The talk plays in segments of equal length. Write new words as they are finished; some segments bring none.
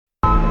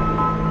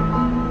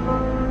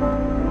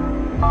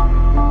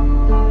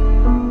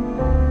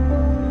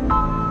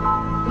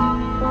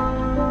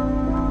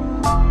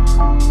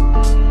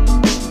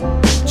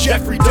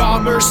Jeffrey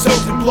Dahmer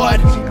soaked in blood.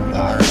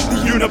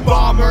 The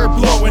Unabomber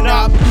blowing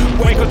up.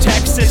 Waco,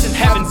 Texas and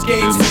Heaven's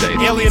Gates.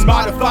 Alien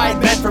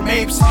modified men from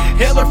apes.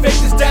 Hitler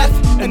faked his death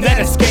and then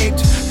escaped.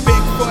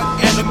 Bigfoot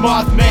and the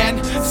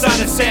Mothman.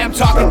 Son of Sam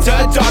talking to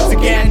dogs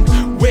again.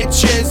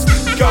 Witches,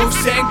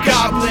 ghosts and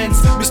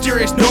goblins.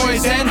 Mysterious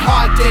noise and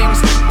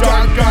hauntings.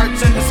 Dark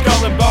arts and the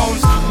skull and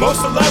bones. Most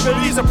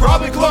celebrities are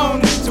probably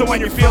cloned. So when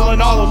you're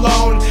feeling all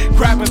alone,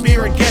 grab a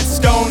beer and get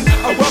stoned.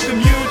 I welcome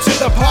you to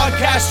the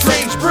podcast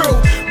Strange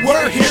Brew.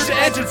 We're here to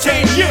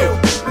entertain you.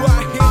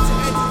 We're here to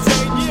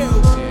entertain you.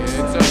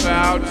 It's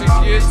about to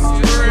get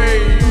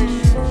strange.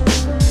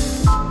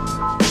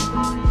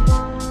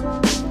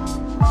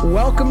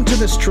 Welcome to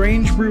the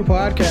Strange Brew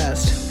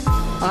podcast.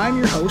 I'm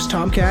your host,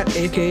 Tomcat,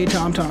 aka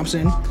Tom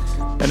Thompson.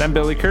 And I'm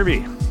Billy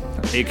Kirby,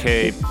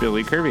 aka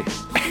Billy Kirby.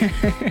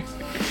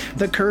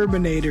 The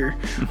Curbinator.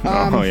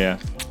 Oh, yeah.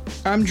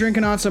 I'm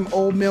drinking on some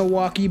old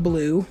Milwaukee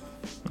Blue.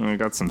 I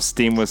got some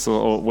steam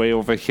whistle way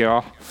over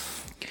here.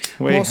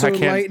 Wait, I'm also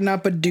lighting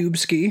up a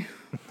Dubsky.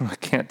 I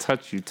can't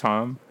touch you,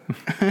 Tom.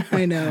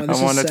 I know, this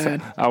is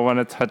sad. I want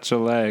to touch a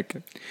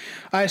leg.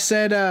 I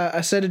said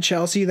to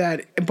Chelsea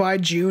that by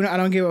June, I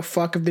don't give a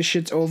fuck if this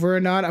shit's over or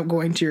not. I'm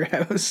going to your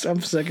house.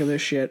 I'm sick of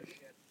this shit.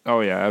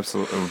 Oh, yeah,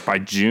 absolutely. By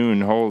June,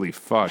 holy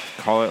fuck.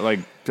 Call it like,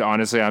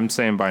 honestly, I'm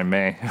saying by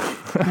May.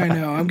 I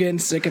know, I'm getting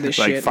sick of this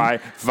shit.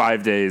 Like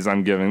five days,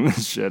 I'm giving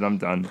this shit. I'm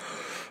done.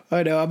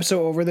 I know, I'm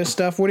so over this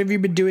stuff. What have you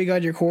been doing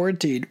on your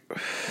quarantine?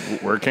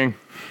 Working.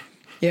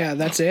 Yeah,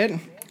 that's it?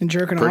 And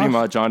jerking off? Pretty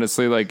much,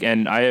 honestly.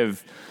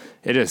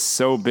 It is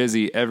so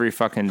busy every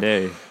fucking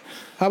day.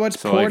 How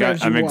much porn have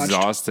you I'm watched?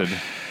 exhausted.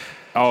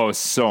 Oh,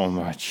 so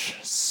much.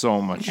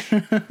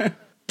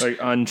 Like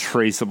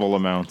untraceable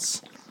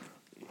amounts.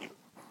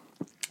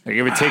 Like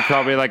it would take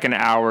probably like an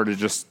hour to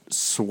just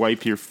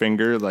swipe your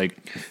finger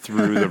like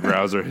through the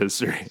browser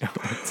history.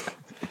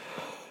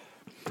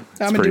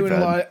 I've been doing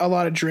a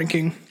lot of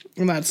drinking,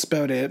 and that's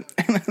about it.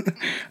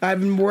 I've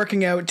been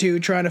working out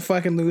too, trying to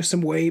fucking lose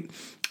some weight,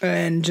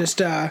 and just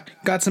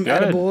got some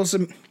edibles.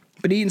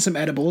 Been eating some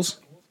edibles.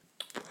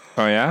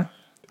 Oh yeah?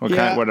 What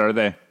kind? What are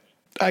they?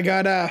 I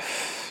got a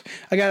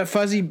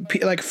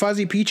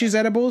fuzzy peaches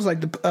edibles,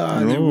 like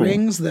the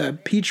rings, the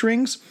peach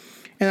rings,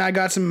 and I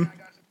got some.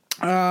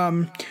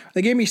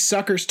 They gave me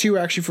suckers too,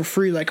 actually, for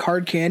free, like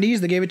hard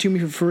candies. They gave it to me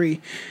for free,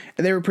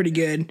 and they were pretty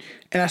good.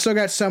 And I still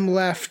got some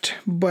left,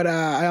 but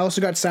I also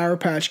got Sour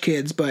Patch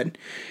Kids. But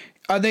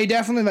they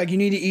definitely like you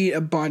need to eat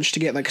a bunch to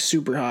get like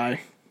super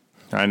high.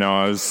 I know.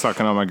 I was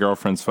sucking on my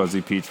girlfriend's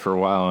fuzzy peach for a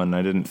while, and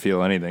I didn't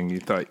feel anything.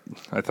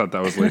 I thought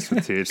that was laced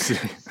with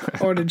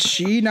THC. Or did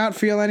she not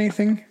feel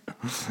anything?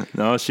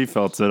 No, she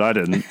felt it. I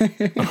didn't.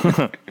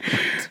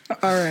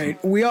 All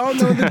right. We all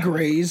know the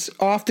Greys,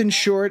 often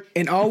short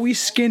and always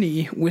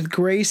skinny, with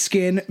gray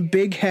skin,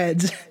 big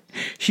heads,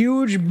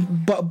 huge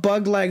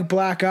bug-like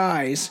black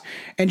eyes,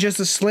 and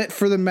just a slit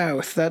for the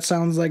mouth. That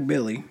sounds like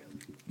Billy.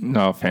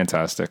 No,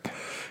 fantastic.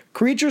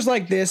 Creatures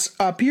like this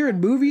appear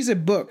in movies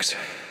and books.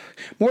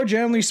 More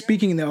generally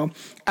speaking, though,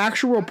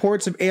 actual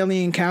reports of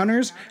alien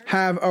encounters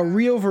have a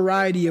real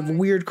variety of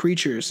weird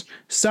creatures.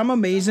 Some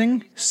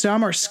amazing,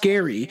 some are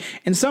scary,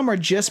 and some are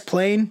just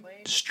plain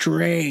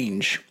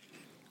strange.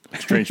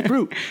 Strange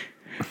brute.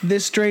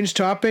 This strange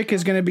topic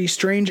is going to be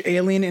strange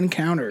alien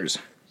encounters.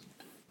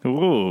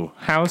 Ooh,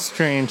 how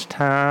strange,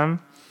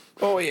 Tom.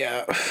 Oh,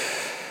 yeah.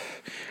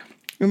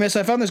 Miss,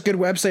 I found this good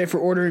website for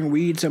ordering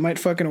weed, so I might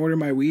fucking order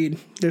my weed.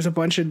 There's a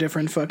bunch of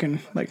different fucking,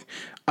 like,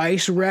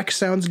 Ice Wreck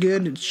sounds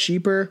good. It's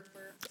cheaper.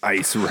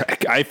 Ice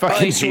Wreck. I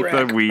fucking hate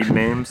the weed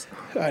names.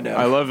 I know.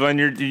 I love when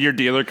your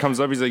dealer comes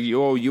up. He's like,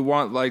 "Yo, you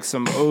want like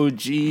some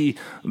OG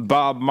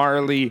Bob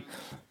Marley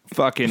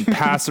fucking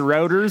pass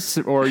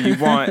routers, or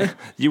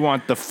you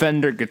want the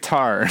Fender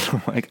guitar?"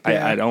 I'm like,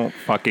 yeah. I don't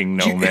fucking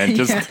know, man.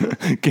 Just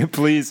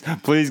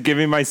please give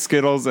me my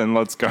Skittles and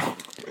let's go.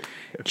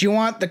 Do you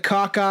want the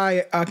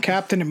cockeye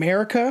Captain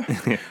America,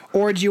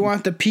 or do you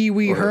want the Pee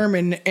Wee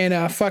Herman in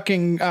a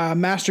fucking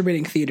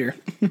masturbating theater?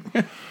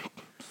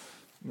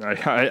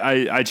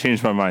 I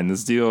changed my mind.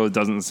 This deal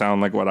doesn't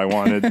sound like what I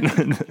wanted.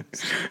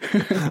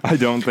 I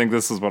don't think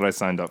this is what I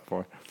signed up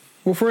for.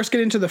 We'll first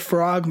get into the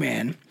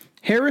Frogman.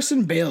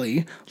 Harrison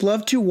Bailey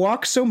loved to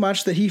walk so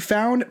much that he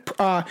found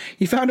a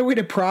way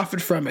to profit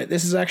from it.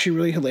 This is actually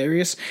really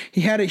hilarious.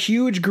 He had a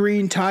huge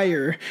green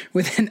tire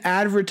with an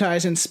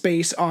advertising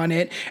space on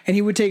it, and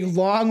he would take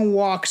long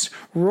walks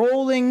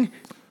rolling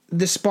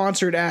the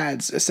sponsored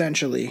ads,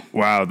 essentially.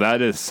 Wow, that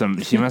is some...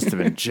 He must have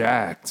been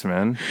jacked,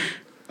 man.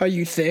 Oh,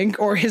 you think?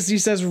 Or he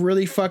says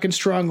really fucking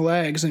strong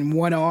legs and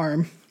one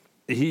arm.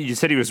 You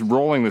said he was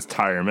rolling this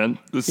tire, man.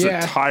 This is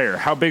a tire.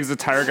 How big is the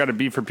tire got to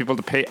be for people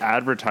to pay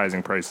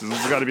advertising prices? This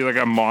has got to be like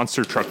a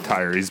monster truck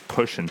tire he's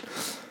pushing.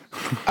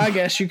 I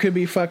guess you could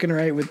be fucking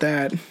right with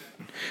that.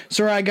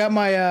 Sorry, I got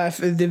my,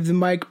 the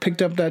mic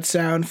picked up that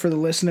sound for the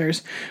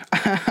listeners.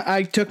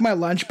 I took my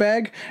lunch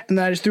bag and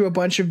then I just threw a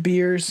bunch of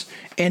beers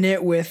in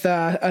it with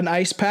an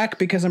ice pack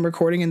because I'm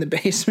recording in the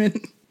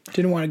basement.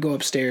 Didn't want to go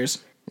upstairs.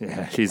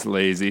 Yeah, he's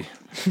lazy.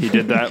 He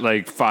did that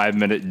like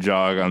 5-minute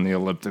jog on the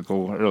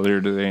elliptical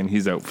earlier today, and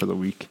he's out for the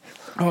week.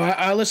 Oh,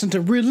 I listened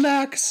to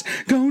Relax,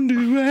 Gonna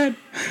Do It,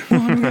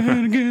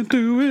 Wanna Get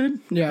Through It.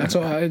 Yeah,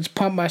 so I just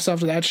pumped myself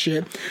to that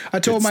shit. I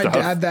told my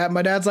dad that.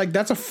 My dad's like,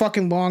 that's a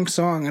fucking long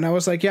song. And I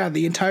was like, yeah,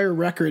 the entire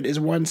record is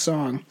one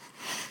song.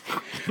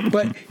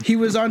 But he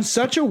was on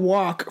such a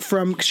walk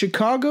from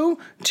Chicago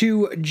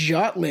to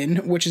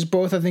Joplin, which is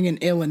both, I think, in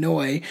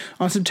Illinois,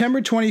 on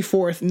September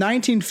 24th,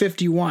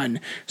 1951.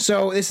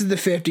 So this is the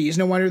 50s.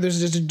 No wonder there's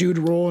just a dude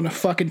rolling a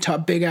fucking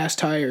big-ass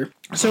tire.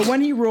 So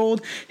when he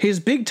rolled his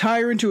big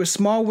tire into a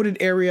small wooded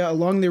area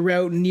along the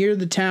route near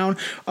the town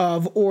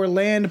of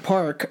Orland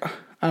Park,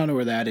 I don't know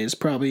where that is,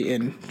 probably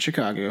in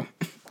Chicago.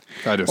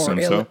 I'd assume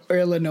so. Or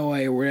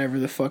Illinois, or wherever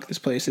the fuck this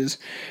place is.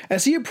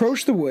 As he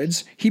approached the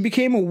woods, he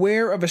became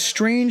aware of a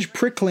strange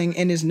prickling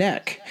in his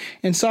neck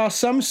and saw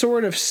some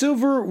sort of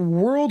silver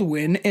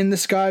whirlwind in the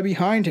sky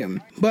behind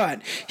him.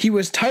 But he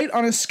was tight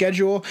on his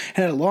schedule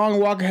and had a long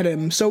walk ahead of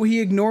him, so he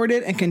ignored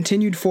it and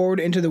continued forward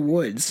into the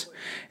woods.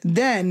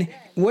 Then,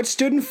 what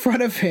stood in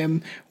front of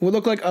him would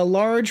look like a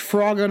large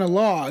frog on a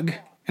log.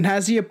 And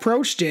as he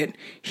approached it,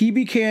 he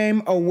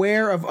became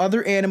aware of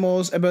other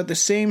animals about the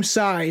same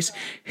size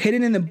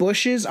hidden in the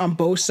bushes on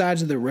both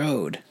sides of the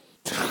road.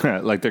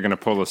 Like they're going to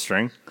pull a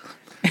string?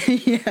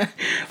 Yeah,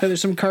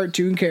 there's some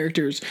cartoon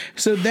characters.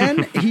 So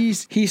then he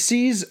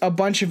sees a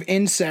bunch of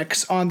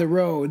insects on the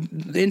road.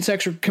 The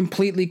insects are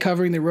completely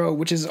covering the road,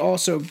 which is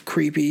also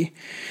creepy.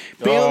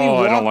 I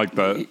don't like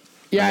that.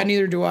 Yeah,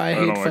 neither do I. I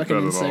hate fucking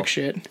insect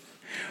shit.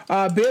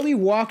 Bailey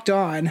walked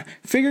on,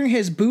 figuring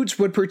his boots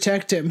would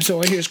protect him,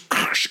 so he just...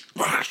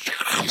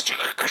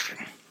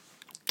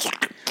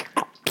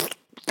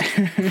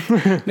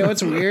 No,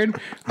 it's weird.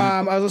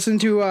 I was listening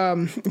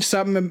to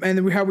something,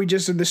 and how we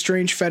just did the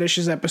Strange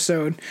Fetishes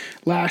episode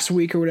last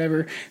week or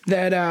whatever,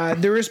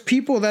 that there is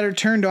people that are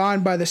turned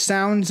on by the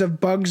sounds of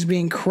bugs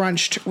being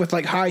crunched with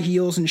like high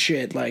heels and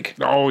shit. Like,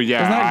 oh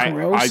yeah, isn't that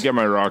gross? I get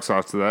my rocks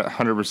off to that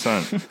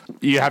 100%.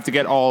 You have to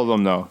get all of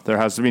them though. There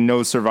has to be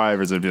no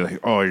survivors that'd be like,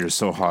 oh, you're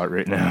so hot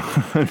right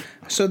now.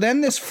 So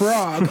then this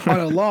frog on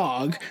a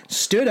log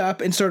stood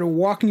up and started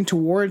walking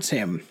towards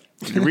him.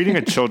 You're reading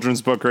a children's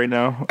book right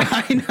now?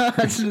 I know,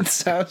 that's what it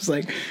sounds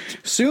like.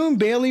 Soon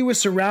Bailey was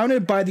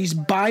surrounded by these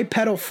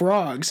bipedal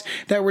frogs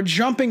that were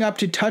jumping up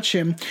to touch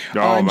him.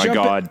 Oh my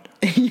God.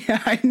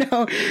 Yeah, I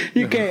know.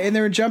 Okay, and they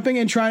were jumping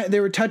and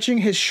they were touching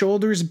his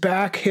shoulders,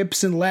 back,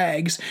 hips, and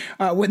legs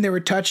when they were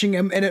touching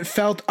him, and it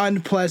felt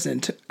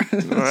unpleasant.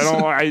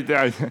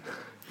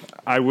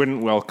 I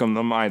wouldn't welcome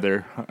them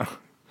either.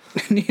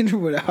 Neither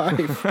would I.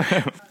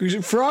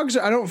 Frogs,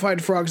 I don't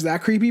find frogs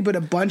that creepy, but a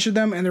bunch of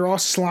them, and they're all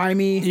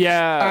slimy.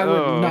 Yeah. I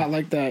would not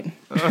like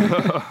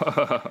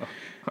that.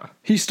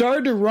 He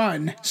started to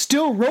run,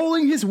 still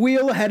rolling his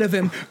wheel ahead of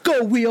him.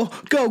 Go, wheel,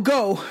 go,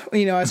 go.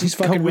 You know, as he's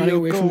fucking running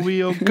away from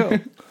wheel, go.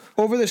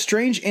 Over the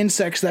strange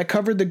insects that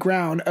covered the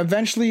ground,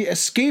 eventually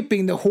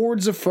escaping the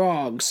hordes of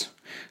frogs.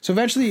 So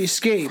eventually he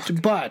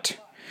escaped, but...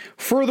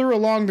 Further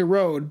along the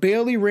road,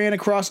 Bailey ran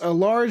across a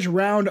large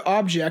round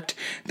object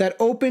that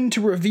opened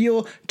to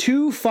reveal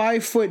two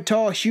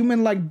 5-foot-tall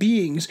human-like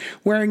beings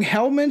wearing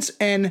helmets,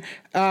 and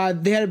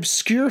they had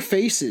obscure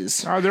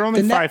faces. Oh, they're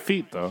only 5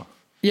 feet, though.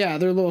 Yeah,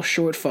 they're little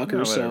short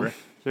fuckers. So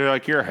they're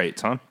like your height,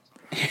 son.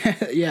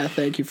 Yeah,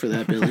 thank you for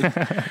that, Billy.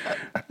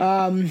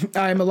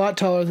 I'm a lot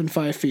taller than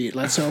 5 feet.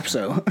 Let's hope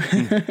so.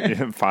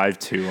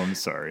 5'2", I'm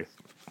sorry.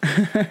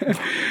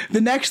 The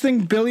next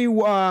thing Billy...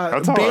 How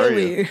tall are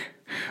you?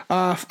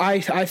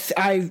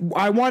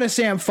 I want to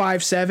say I'm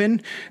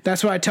 5'7".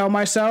 That's what I tell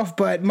myself,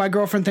 but my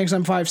girlfriend thinks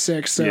I'm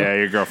 5'6". So. Yeah,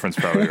 your girlfriend's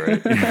probably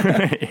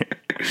right.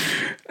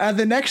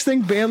 The next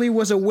thing Bailey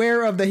was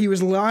aware of that he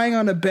was lying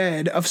on a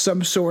bed of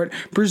some sort,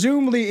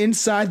 presumably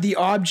inside the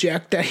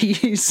object that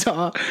he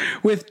saw,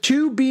 with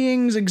two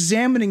beings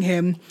examining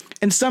him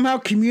and somehow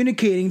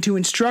communicating to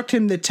instruct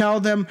him to tell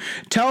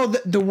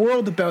the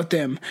world about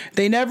them.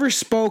 They never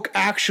spoke,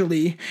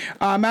 actually.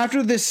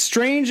 After this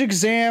strange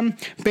exam,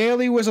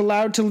 Bailey was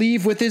allowed to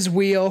leave with his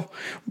wheel.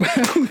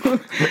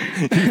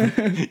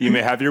 You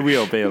may have your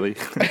wheel, Bailey.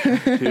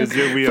 Here's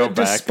your wheel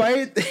back.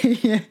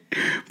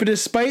 But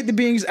despite the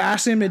beings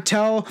asking him to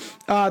tell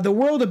the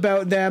world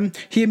about them,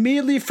 he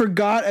immediately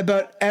forgot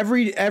about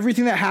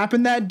everything that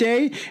happened that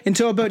day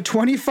until about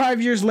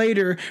 25 years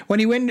later when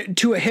he went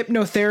to a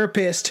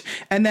hypnotherapist,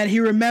 and then he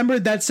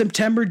remembered that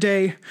September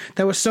day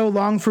that was so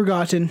long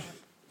forgotten.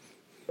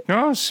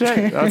 Oh,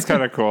 shit. That's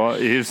kind of cool.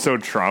 He's so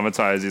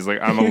traumatized. He's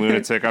like, I'm a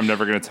lunatic. I'm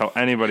never going to tell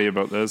anybody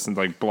about this, and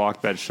like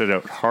block that shit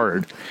out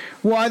hard.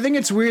 Well, I think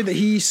it's weird that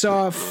he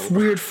saw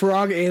weird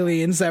frog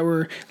aliens that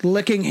were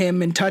licking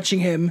him and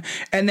touching him,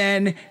 and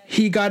then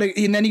he got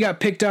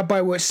picked up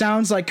by what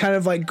sounds like kind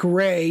of like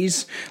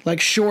greys, like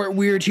short,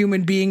 weird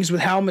human beings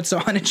with helmets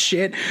on and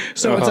shit.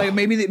 So it's like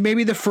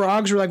maybe the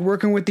frogs were like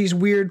working with these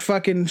weird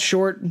fucking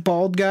short,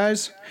 bald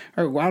guys.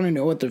 Or I don't even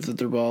know if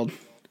they're bald.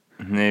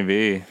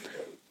 Maybe.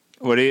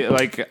 What do you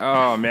like?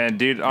 Oh man,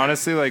 dude.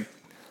 Honestly, like,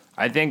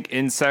 I think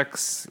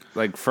insects,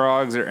 like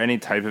frogs or any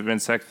type of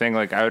insect thing,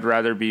 like I would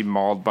rather be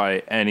mauled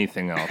by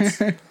anything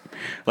else.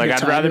 Like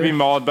I'd rather be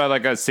mauled by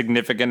like a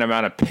significant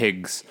amount of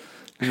pigs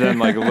than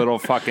like little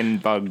fucking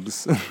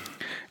bugs.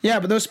 Yeah,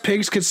 but those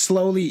pigs could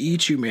slowly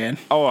eat you, man.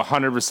 Oh,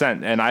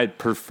 100%. And I'd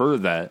prefer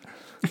that.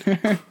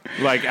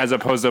 Like as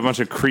opposed to a bunch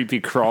of creepy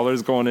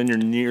crawlers going in your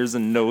ears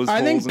and nose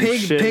holes. I think and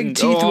shit. pig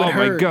teeth would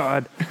hurt. Oh my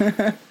god.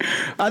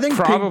 I think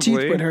Probably. pig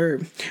teeth would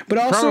hurt. But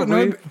also,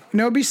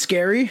 it'd be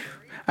scary.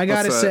 I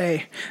gotta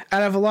say,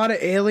 out of a lot of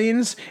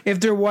aliens,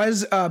 if there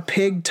was a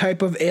pig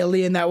type of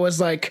alien that was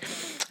like,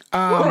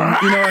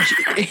 that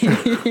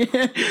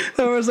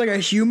was like a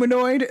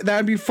humanoid,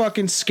 that'd be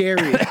fucking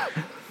scary.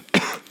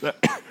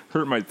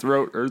 Hurts my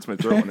throat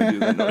when I do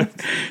that noise.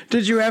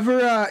 Did you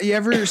ever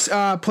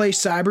play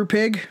Cyber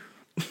Pig?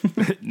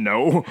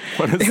 No.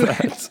 What is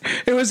that?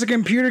 It was a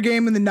computer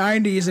game in the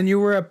 90s, and you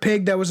were a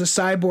pig that was a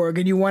cyborg,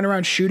 and you went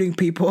around shooting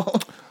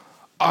people.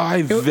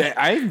 I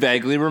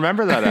vaguely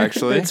remember that,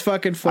 actually. It's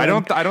fucking fun.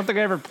 I don't think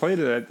I ever played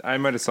it. I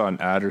might have saw an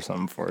ad or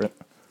something for it.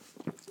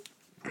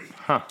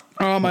 Huh.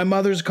 Oh, my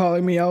mother's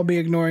calling me. I'll be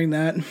ignoring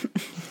that.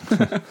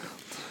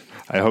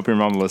 I hope your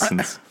mom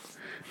listens.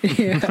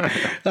 Yeah.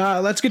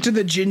 Let's get to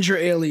the ginger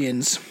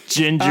aliens.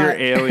 Ginger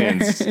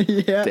aliens.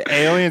 Yeah. The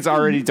aliens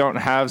already don't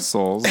have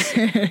souls.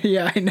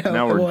 Yeah, I know.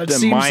 Now we're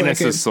minus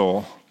a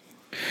soul.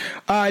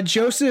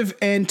 Joseph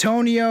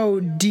Antonio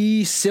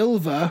D.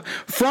 Silva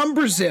from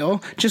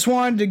Brazil just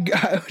wanted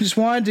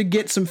to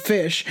get some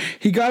fish.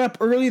 He got up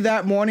early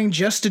that morning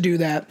just to do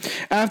that.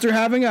 After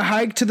having a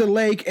hike to the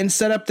lake and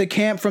set up the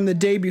camp from the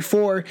day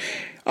before,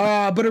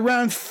 but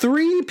around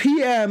 3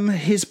 p.m.,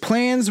 his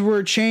plans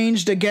were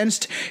changed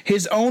against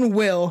his own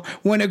will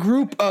when a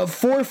group of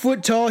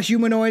 4-foot-tall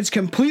humanoids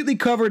completely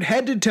covered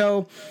head to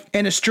toe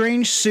in a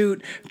strange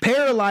suit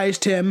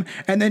paralyzed him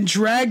and then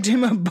dragged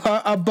him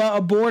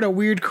aboard a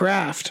weird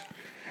craft.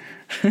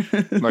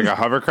 Like a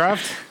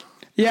hovercraft?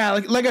 Yeah,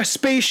 like a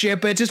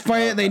spaceship, but it's just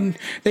funny that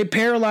they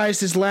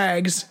paralyzed his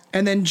legs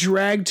and then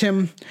dragged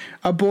him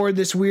aboard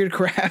this weird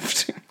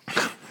craft.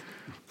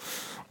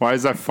 Why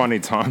is that funny,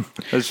 Tom?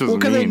 That's just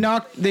because mean.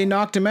 they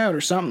knocked him out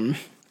or something.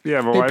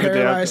 Yeah, but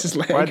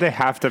why'd they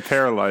have to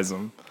paralyze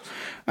him?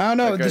 I don't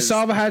know.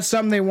 DeSalva had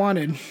something they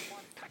wanted.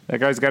 That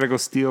guy's got to go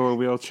steal a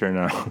wheelchair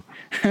now.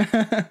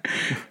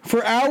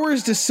 For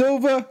hours, De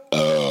Silva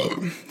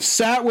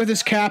sat with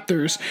his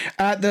captors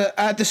at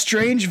the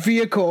strange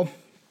vehicle.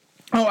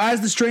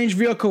 As the strange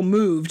vehicle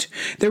moved,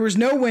 there was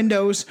no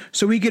windows,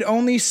 so he could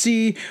only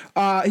see,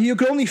 he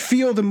could only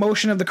feel the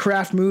motion of the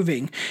craft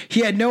moving.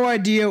 He had no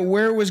idea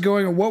where it was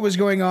going or what was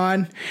going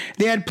on.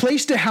 They had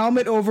placed a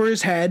helmet over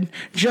his head,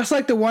 just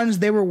like the ones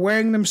they were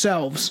wearing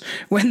themselves.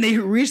 When they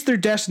reached their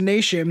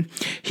destination,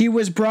 he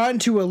was brought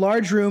into a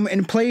large room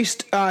and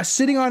placed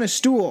sitting on a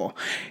stool.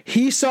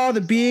 He saw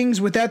the beings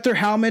without their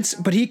helmets,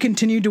 but he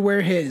continued to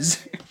wear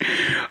his.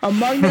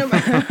 Among them,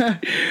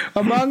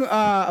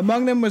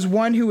 among them was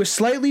one who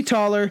was slightly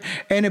taller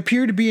and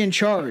appeared to be in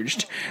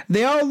charge.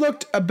 They all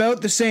looked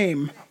about the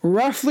same,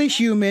 roughly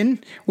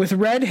human, with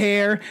red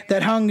hair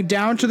that hung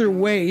down to their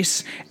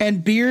waists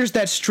and beards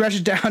that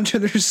stretched down to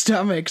their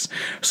stomachs.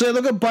 So they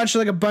look like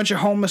a bunch of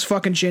homeless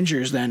fucking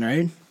gingers, then,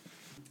 right?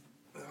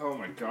 Oh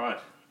my god.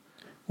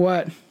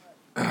 What?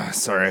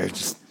 Sorry, I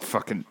just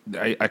fucking...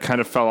 I kind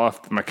of fell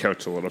off my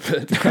couch a little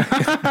bit.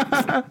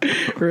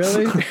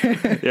 Really?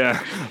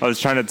 Yeah, I was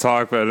trying to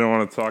talk, but I didn't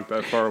want to talk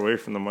that far away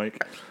from the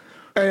mic.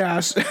 Yeah.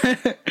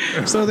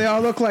 So they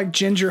all look like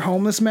ginger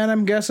homeless men,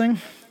 I'm guessing?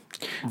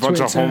 A bunch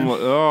of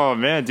homeless... Oh,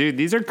 man, dude,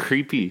 these are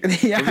creepy.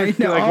 Yeah, I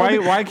know. Like,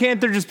 why can't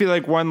there just be,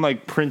 like, one,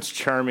 like, Prince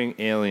Charming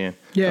alien?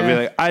 Yeah. I'd be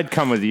like, I'd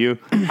come with you.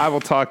 I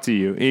will talk to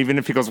you. Even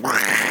if he goes...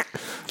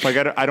 Like,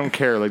 I don't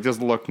care. Like, just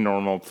look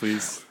normal,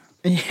 please.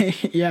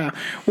 Yeah.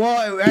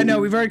 Well, I know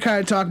we've already kind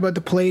of talked about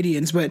the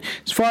Palladians, but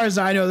as far as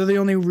I know, they're the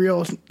only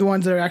real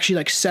ones that are actually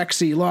like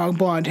sexy, long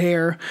blonde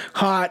hair,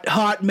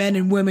 hot men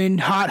and women,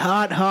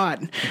 hot.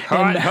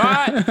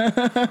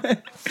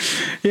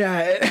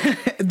 Yeah,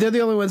 they're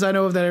the only ones I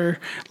know of that are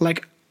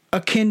like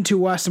akin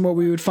to us and what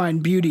we would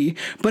find beauty.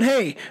 But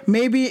hey,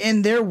 maybe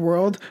in their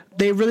world,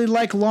 they really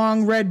like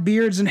long red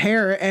beards and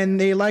hair,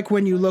 and they like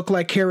when you look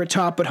like Carrot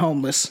Top but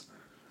homeless.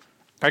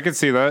 I could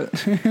see that.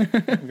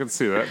 I could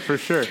see that for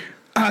sure.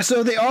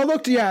 So they all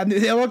looked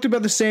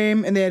about the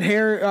same, and they had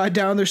hair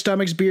down their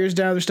stomachs, beards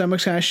down their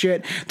stomachs, kind of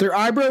shit. Their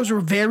eyebrows were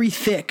very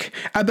thick,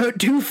 about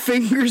 2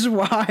 fingers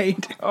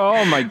wide.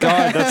 Oh my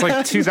god, that's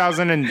like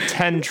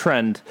 2010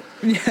 trend.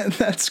 Yeah,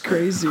 that's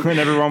crazy. When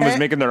everyone was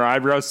making their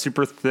eyebrows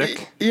super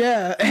thick.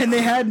 Yeah, and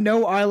they had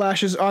no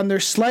eyelashes on their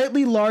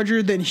slightly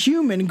larger than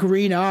human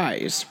green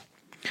eyes.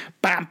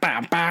 Bah,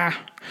 bah, bah.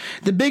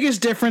 The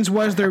biggest difference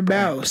was their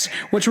mouths,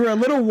 which were a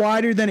little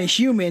wider than a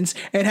human's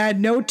and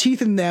had no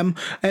teeth in them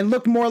and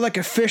looked more like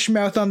a fish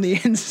mouth on the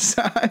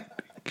inside.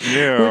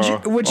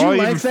 Yeah. Would you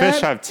like that?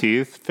 Fish have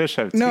teeth. Fish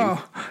have teeth. No.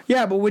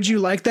 Yeah, but would you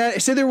like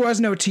that? Say there was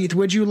no teeth.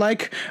 Would you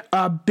like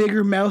a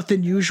bigger mouth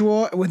than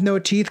usual with no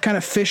teeth, kind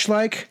of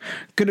fish-like?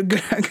 Good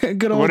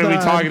old... What are we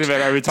talking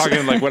about? Are we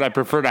talking like would I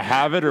prefer to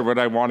have it or would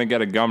I want to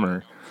get a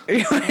gummer?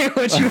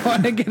 What you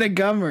want to get a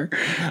gummer?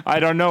 I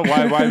don't know.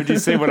 Why would you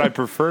say would I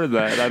prefer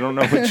that? I don't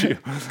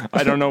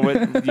know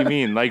what you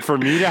mean. Like for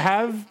me to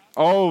have?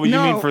 Oh, you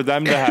mean for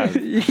them to have?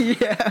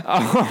 Yeah.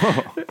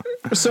 Oh.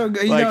 So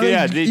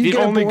the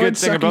only good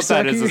thing about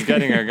that is just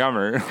getting a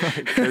gummer.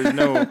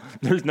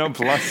 There's no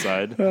plus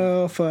side.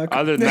 Oh fuck.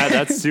 Other than that,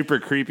 that's super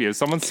creepy. If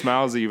someone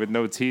smiles at you with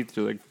no teeth,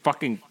 you're like,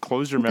 fucking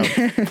close your mouth,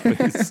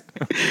 please.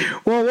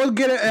 Well, we'll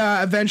get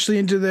eventually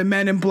into the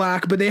Men in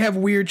Black, but they have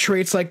weird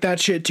traits like that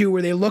shit too,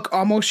 where they look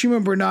almost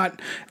human,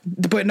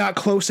 but not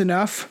close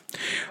enough.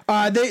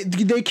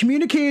 They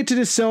communicated to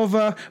De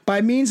Silva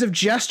by means of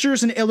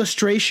gestures and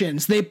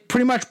illustrations. They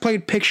pretty much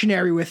played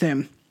Pictionary with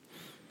him.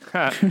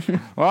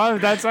 Well,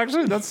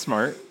 that's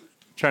smart.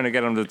 Trying to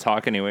get him to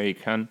talk any way he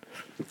can.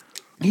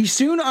 He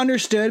soon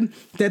understood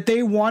that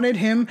they wanted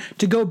him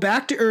to go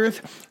back to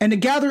Earth and to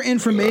gather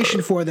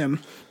information for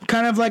them,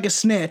 kind of like a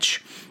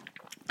snitch.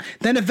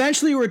 Then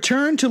eventually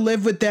returned to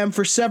live with them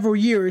for several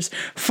years.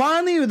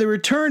 Finally, they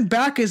returned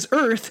back as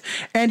Earth,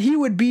 and he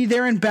would be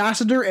their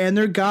ambassador and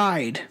their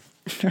guide.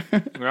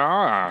 You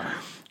are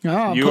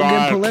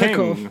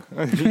political.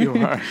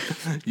 King.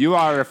 You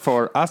are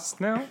for us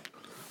now.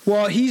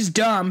 Well, he's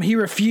dumb. He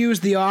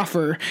refused the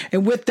offer,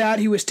 and with that,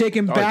 he was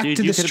taken back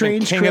to the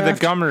strange king craft. Of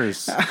the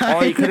gummers.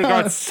 Oh, you could have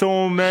got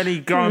so many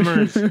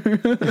gummers.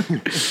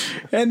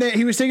 And then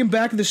he was taken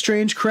back to the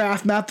strange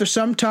craft, and after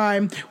some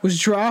time, was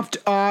dropped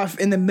off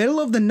in the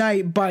middle of the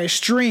night by a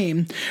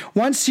stream.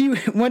 Once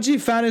he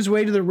found his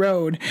way to the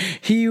road,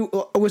 he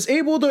was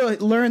able to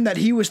learn that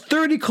he was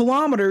 30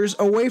 kilometers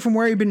away from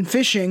where he'd been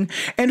fishing,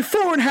 and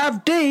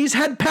 4.5 days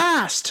had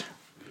passed.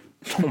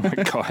 Oh my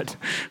god.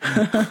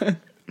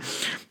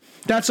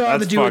 That's all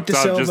to do with De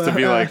Silva. Just to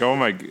be like,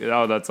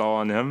 that's all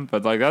on him.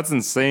 But like, that's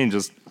insane.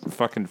 Just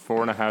fucking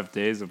 4.5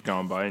 days have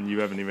gone by and you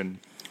haven't even.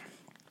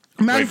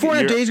 Imagine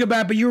 4.5 days go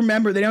by, but you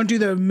remember they don't do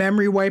the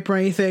memory wipe or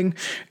anything.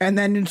 And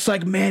then it's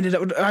like, man, did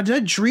I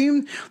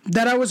dream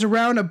that I was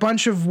around a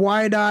bunch of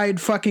wide-eyed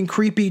fucking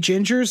creepy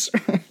gingers?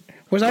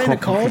 Was I in a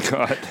cult?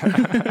 God.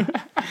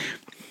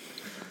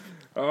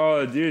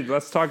 Oh, dude,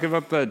 let's talk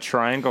about the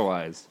triangle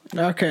eyes.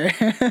 Okay.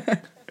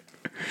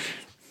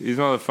 These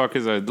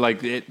motherfuckers are like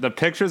the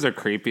pictures are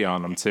creepy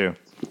on them too.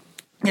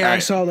 Yeah, right. I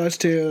saw those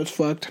too. That's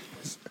fucked.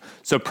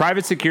 So,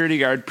 private security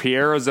guard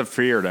Piero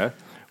Zafrida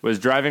was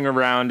driving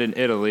around in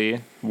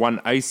Italy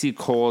one icy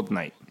cold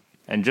night,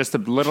 and just a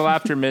little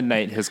after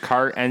midnight, his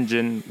car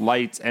engine,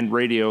 lights, and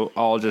radio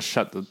all just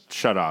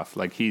shut off.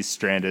 Like he's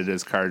stranded.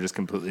 His car just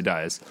completely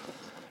dies,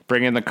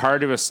 bringing the car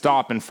to a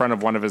stop in front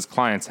of one of his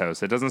client's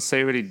house. It doesn't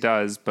say what he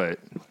does, but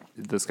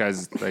this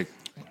guy's like.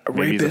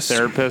 Maybe he's a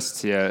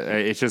therapist. Yeah,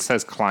 it just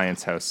says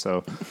client's house.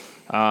 So,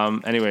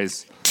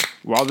 anyways,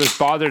 while this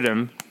bothered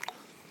him,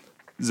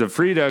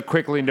 Zafrida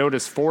quickly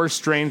noticed 4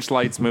 strange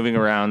lights moving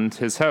around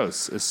his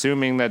house.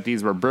 Assuming that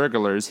these were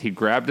burglars, he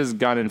grabbed his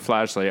gun and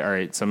flashlight. All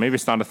right, so maybe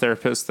it's not a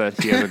therapist that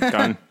he has a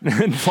gun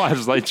and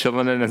flashlight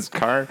chilling in his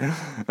car.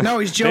 No,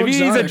 he's Joe maybe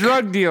Exotic. He's a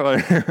drug dealer.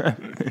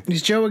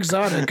 He's Joe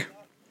Exotic.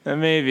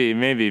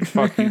 Maybe.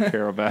 Fuck you,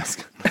 Carol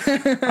Baskin.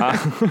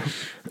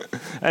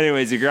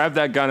 Anyways, he grabbed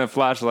that gun and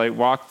flashlight,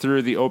 walked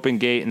through the open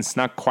gate, and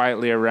snuck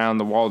quietly around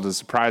the wall to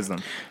surprise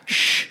them.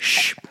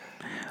 Shh.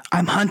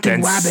 I'm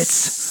hunting wabbits.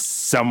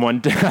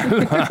 Someone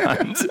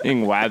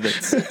hunting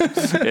wabbits.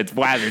 It's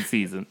wabbit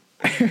season.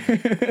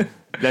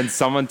 Then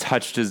someone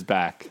touched his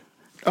back.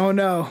 Oh,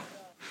 no.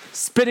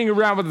 Spinning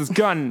around with his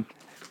gun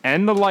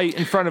and the light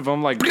in front of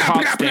him like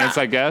cop stance,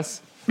 I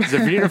guess.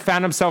 Zafrida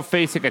found himself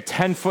facing a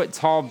 10-foot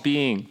tall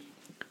being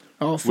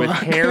with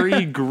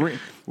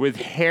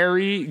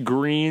hairy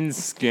green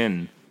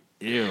skin.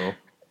 Ew.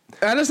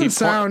 That doesn't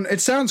sound.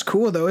 It sounds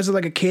cool though. Is it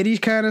like a kitty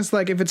kind of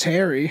like if it's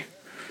hairy?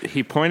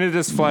 He pointed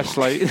his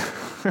flashlight.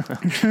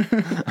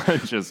 I'm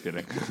just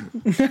kidding.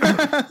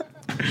 I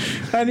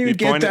didn't even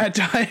get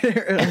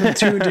that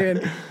tuned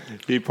in.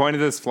 He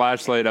pointed his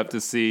flashlight up to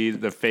see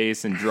the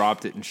face and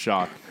dropped it in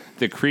shock.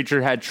 The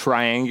creature had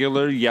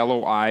triangular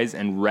yellow eyes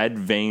and red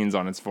veins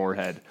on its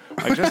forehead.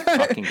 Like just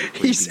fucking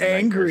creepy. He's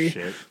angry.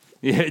 Shit.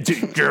 Yeah,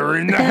 dude, you're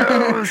in the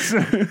house.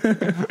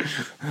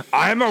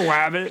 I'm a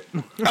wabbit.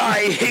 I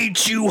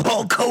hate you,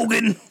 Hulk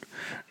Hogan.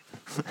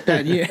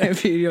 Yeah,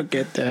 if you don't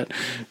get that.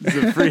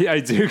 I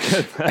do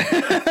get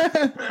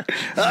that.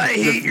 I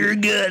hate your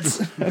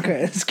guts.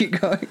 Okay, let's keep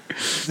going.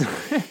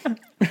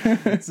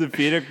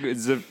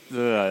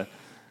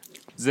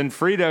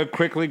 Zenfrida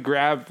quickly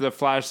grabbed the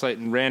flashlight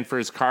and ran for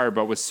his car,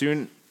 but was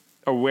soon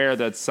aware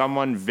that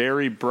someone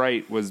very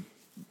bright was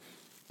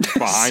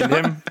behind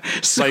him.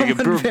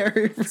 Someone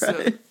very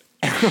bright.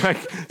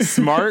 Like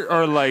smart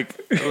or like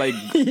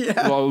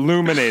well,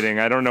 illuminating.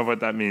 I don't know what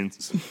that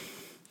means.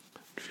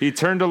 He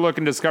turned to look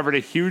and discovered a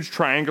huge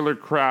triangular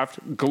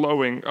craft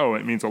glowing. Oh,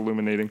 it means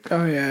illuminating.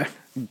 Oh, yeah.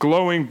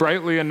 Glowing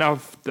brightly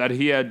enough that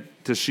he had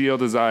to shield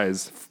his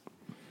eyes.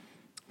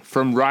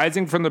 From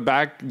rising from the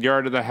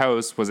backyard of the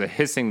house was a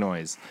hissing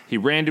noise. He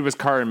ran to his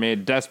car and made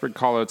a desperate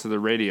call out to the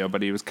radio,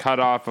 but he was cut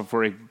off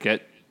before he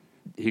could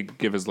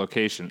give his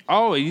location.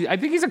 Oh, I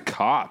think he's a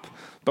cop.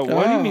 But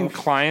what do you mean Oh.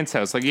 client's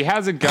house? Like he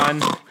has a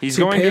gun. He's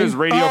he going to paid? his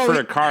radio Oh, for he-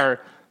 a car.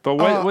 But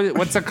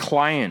what's a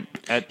client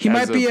He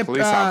as might be a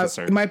police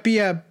officer? He might be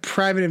a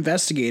private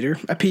investigator,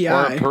 a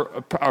or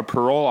PI, a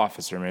parole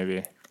officer,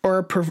 maybe. or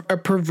a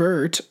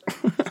pervert.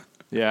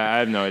 Yeah, I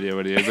have no idea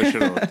what he is. I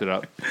should have looked it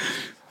up.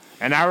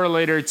 An hour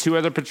later, 2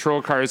 other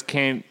patrol cars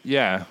came.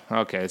 Yeah,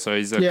 okay, so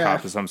he's a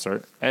cop of some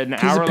sort. An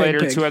hour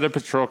later, pig. 2 other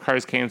patrol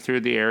cars came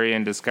through the area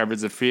and discovered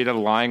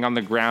Zafrida lying on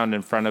the ground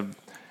in front of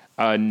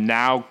a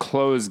now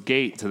closed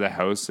gate to the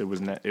house. It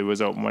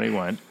was open when he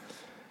went.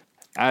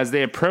 As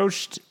they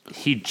approached,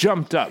 he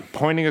jumped up,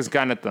 pointing his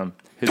gun at them.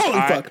 Holy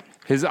fuck.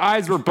 His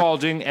eyes were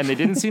bulging, and they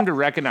didn't seem to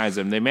recognize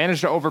him. They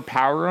managed to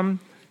overpower him,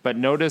 but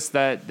noticed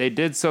that they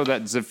did so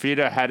that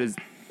Zafrida had his...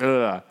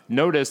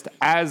 noticed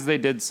as they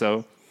did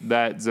so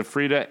that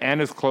Zafrida and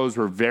his clothes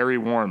were very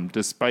warm,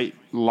 despite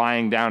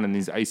lying down in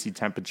these icy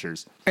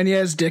temperatures. And he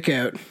has dick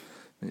out.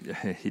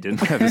 He didn't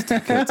have his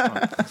tickets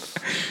on.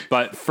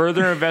 But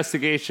further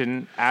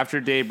investigation after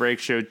daybreak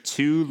showed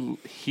 2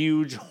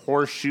 huge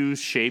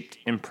horseshoe-shaped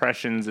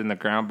impressions in the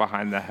ground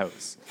behind the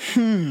house.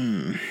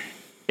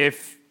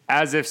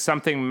 As if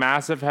something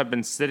massive had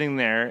been sitting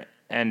there,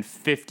 and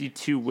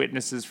 52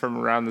 witnesses from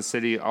around the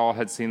city all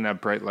had seen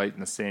that bright light in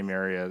the same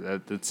area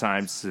at the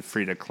time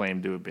Zafrida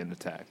claimed to have been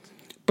attacked.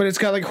 But it's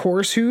got like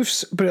horse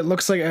hoofs, but it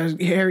looks like a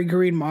hairy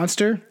green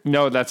monster.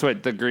 No, that's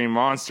what the green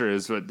monster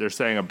is. What they're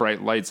saying, a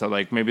bright light. So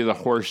like maybe the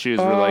horseshoes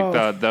were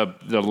like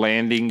the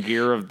landing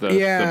gear of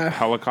the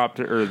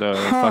helicopter or the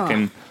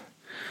fucking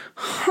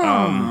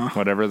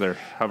whatever their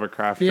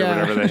hovercraft or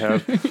whatever they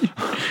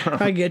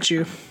have. I get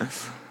you.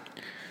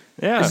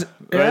 Yeah,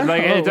 yeah?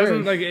 like Oh, it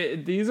doesn't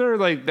weird. these are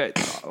like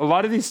that. A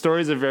lot of these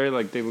stories are very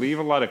like they leave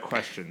a lot of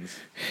questions.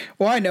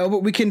 Well, I know,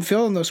 but we can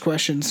fill in those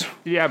questions.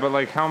 Yeah, but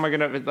like, how am I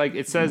gonna like?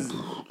 It says,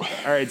 all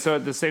right. So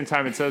at the same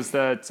time, it says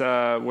that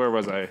where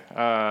was I?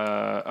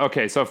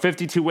 Okay, so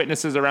 52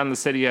 witnesses around the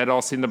city had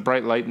all seen the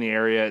bright light in the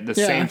area at the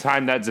same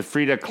time that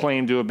Zafrida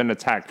claimed to have been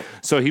attacked.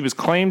 So he was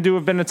claimed to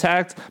have been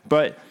attacked,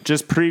 but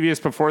just previous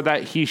before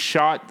that, he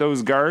shot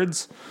those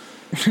guards.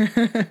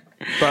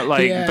 But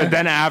but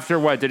then after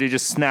what? Did he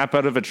just snap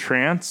out of a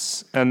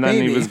trance and then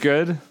Maybe. he was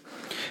good?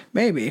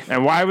 Maybe.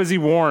 And why was he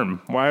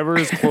warm? Why were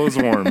his clothes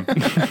warm?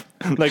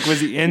 Like,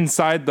 was he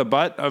inside the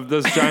butt of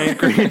this giant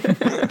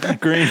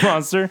green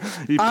monster?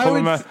 You pull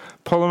him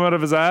out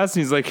of his ass,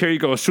 and he's like, "Here you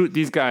go, shoot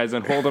these guys,"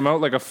 and hold him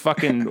out like a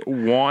fucking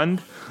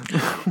wand.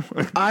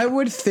 I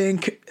would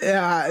think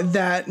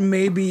that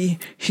maybe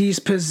he's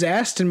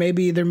possessed, and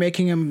maybe they're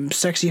making him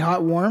sexy,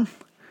 hot, warm.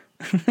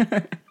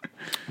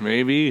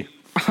 Maybe.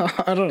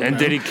 I don't know. And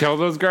did he kill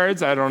those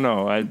guards? I don't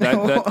know.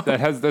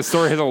 The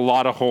story has a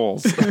lot of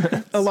holes.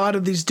 A lot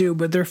of these do,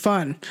 but they're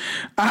fun.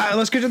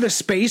 Let's get to the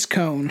space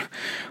cone.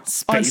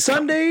 On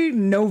Sunday,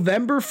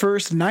 November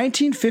 1st,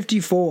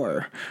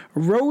 1954,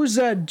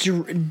 Rosa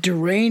Daniela.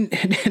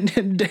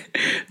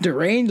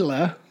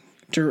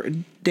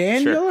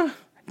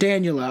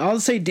 I'll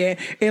say Dan.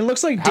 It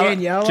looks like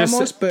Danielle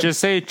almost, but just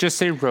say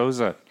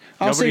Rosa.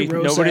 I'll say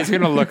Rosa. Nobody's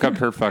gonna look up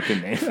her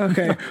fucking name.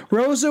 Okay.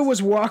 Rosa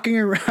was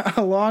walking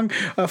along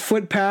a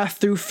footpath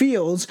through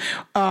fields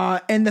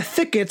and the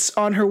thickets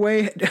on her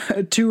way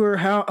to her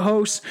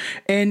house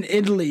in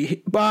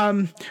Italy.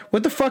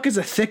 What the fuck is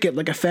a thicket?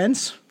 Like a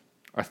fence?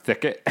 A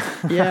thicket?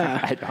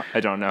 Yeah.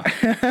 I don't know.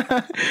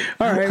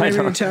 All right, maybe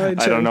Italian.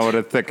 I don't know what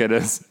a thicket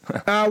is.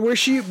 Where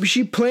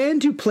she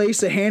planned to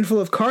place a handful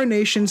of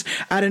carnations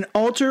at an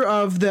altar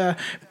of the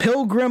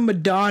Pilgrim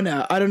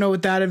Madonna. I don't know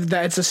what that is.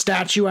 It's a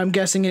statue, I'm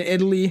guessing, in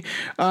Italy.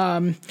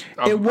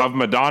 Of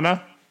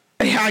Madonna?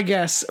 Yeah, I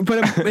guess.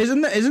 But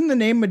isn't the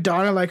name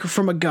Madonna like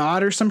from a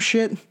god or some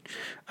shit?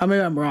 Maybe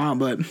I'm wrong,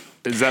 but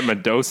is that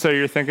Medusa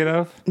you're thinking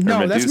of? Or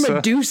no, that's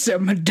Medusa.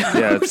 Medusa.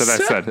 Yeah, that's what I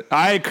said.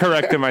 I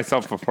corrected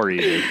myself before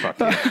you did. Fuck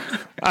you.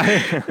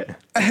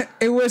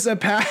 It was a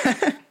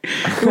path.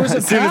 It was a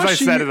as soon as path I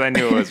said it, I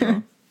knew it was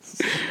wrong.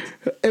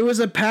 It was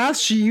a path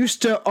she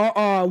used to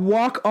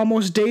walk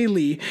almost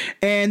daily,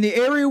 and the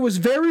area was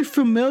very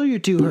familiar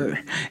to her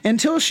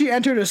until she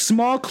entered a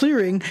small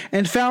clearing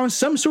and found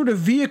some sort of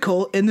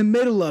vehicle in the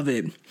middle of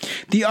it.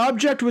 The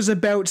object was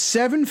about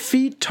 7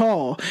 feet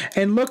tall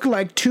and looked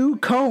like 2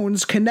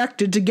 cones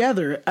connected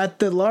together at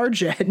the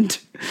large end,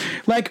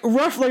 like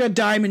a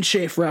diamond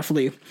shape,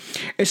 roughly.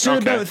 It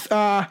stood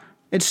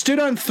It stood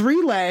on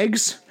 3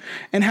 legs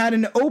and had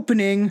an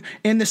opening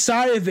in the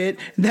side of it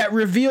that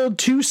revealed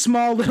 2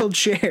 small little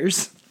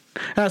chairs.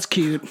 That's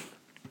cute.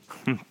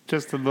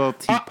 Just a little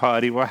tea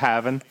party we're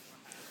having.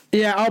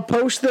 Yeah, I'll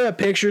post the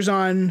pictures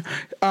on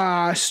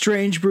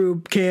Strange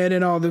Brew Can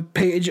and all the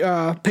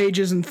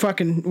pages and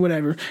fucking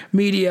whatever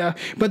media.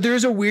 But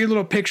there's a weird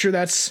little picture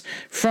that's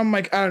from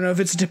I don't know if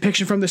it's a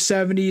depiction from the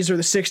 70s or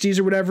the 60s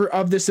or whatever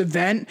of this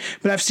event.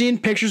 But I've seen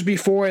pictures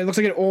before. It looks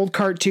like an old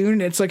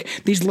cartoon. It's like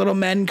these little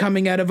men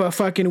coming out of a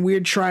fucking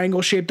weird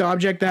triangle shaped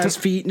object that has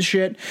feet and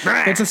shit.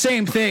 It's the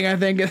same thing, I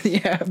think.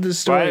 Yeah, of the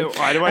story.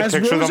 Why do I As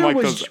picture Rosa them like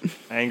was- those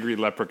angry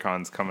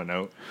leprechauns coming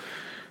out?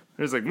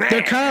 It's like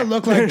They kind of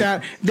look like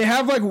that. They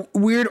have like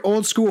weird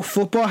old school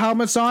football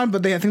helmets on,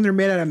 but I think they're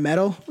made out of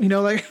metal. You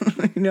know, like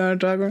you know what I'm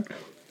talking about?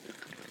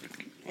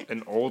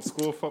 an old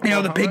school football. You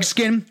know, the helmet?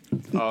 pigskin.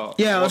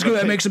 Yeah, let's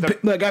go. Make some.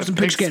 Like, have some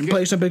pigskin.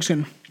 Play some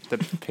pigskin. The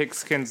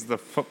pigskin's the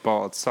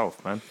football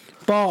itself, man.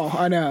 Ball.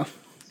 I know.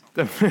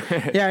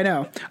 Yeah, I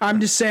know.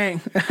 I'm just saying.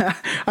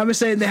 I'm just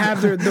saying they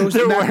have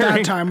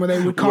that time where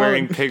they would call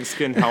wearing it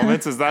pigskin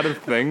helmets. Is that a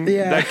thing?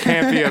 Yeah. That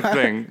can't be a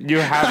thing. You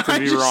have to I'm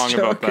be just wrong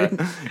about joking.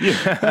 that.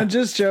 Yeah. I'm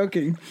just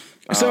joking.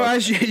 So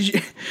as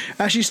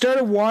she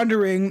started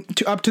wandering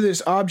up to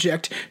this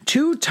object,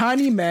 two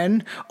tiny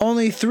men,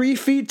 only 3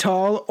 feet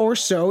tall or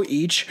so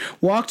each,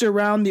 walked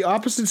around the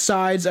opposite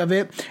sides of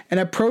it and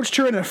approached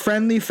her in a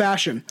friendly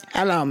fashion.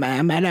 Hello,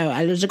 ma'am. Hello.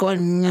 How's it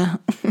going?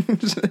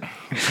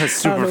 That's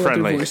super their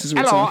friendly. voices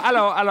would Hello, sound.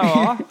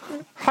 hello.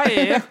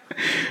 Hi.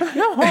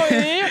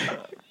 Hi.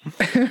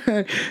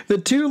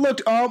 The two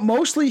looked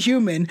mostly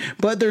human,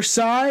 but their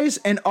size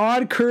and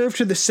odd curve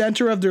to the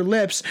center of their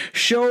lips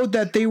showed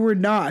that they were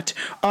not.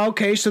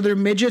 Okay, so they're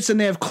midgets and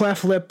they have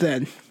cleft lip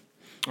then.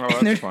 Oh,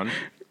 that's fun.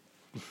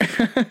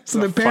 So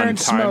their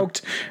parents time.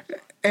 smoked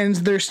and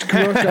their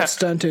growth got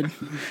stunted.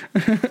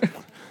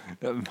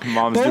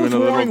 Mom's Both doing a little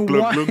wearing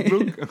bloop,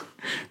 bloop,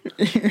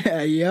 bloop.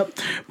 Yeah, yep.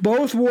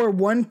 Both wore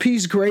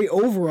one-piece gray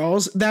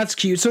overalls. That's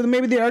cute. So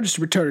maybe they are just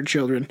retarded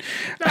children.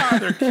 Oh,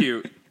 they're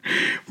cute.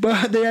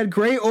 But they had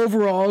gray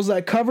overalls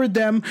that covered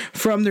them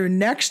from their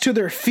necks to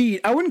their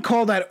feet. I wouldn't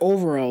call that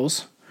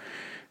overalls.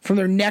 From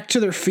their neck to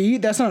their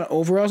feet? That's not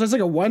overalls. That's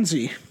like a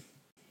onesie.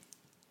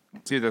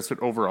 See, that's what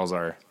overalls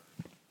are.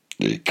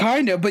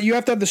 Kind of, but you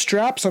have to have the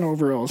straps on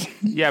overalls.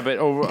 Yeah, but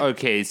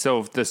okay, so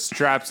if the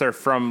straps are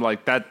from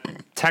like that,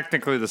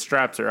 technically the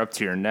straps are up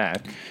to your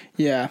neck.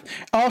 Yeah.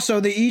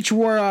 Also, they each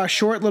wore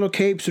short little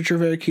capes, which are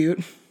very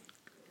cute.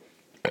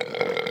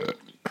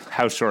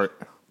 How short?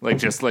 Like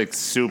just like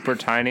super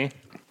tiny?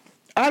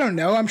 I don't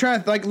know. I'm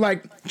trying to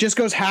like just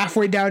goes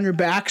halfway down your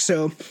back.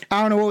 So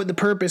I don't know what the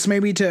purpose.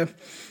 Maybe to,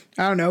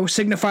 I don't know,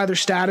 signify their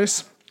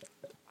status.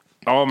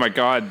 Oh my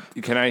God.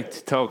 Can I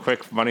tell a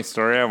quick funny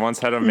story? I once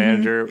had a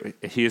manager,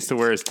 he used to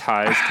wear his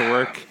ties to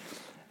work,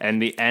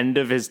 and the end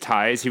of his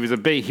ties, he was a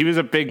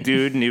big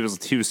dude, and he was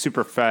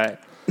super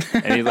fat.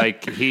 And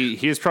he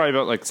was probably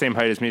about like same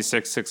height as me,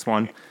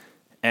 6'1",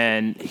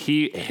 and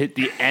he hit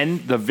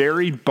the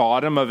very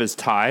bottom of his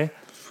tie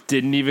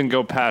didn't even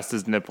go past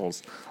his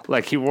nipples.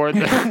 Like he wore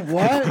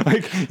What?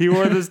 like he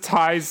wore this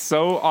tie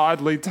so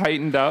oddly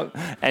tightened up,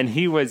 and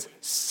he was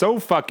so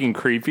fucking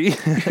creepy.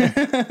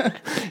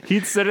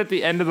 He'd sit at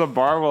the end of the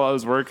bar while I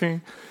was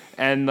working,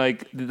 and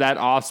like that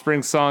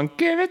Offspring song,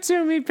 "Give It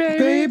To Me, Baby."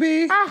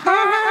 Baby.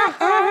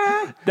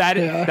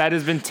 That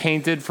has been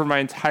tainted for my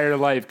entire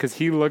life, because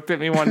he looked at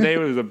me one day. It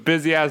was a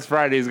busy ass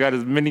Friday. He's got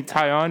his mini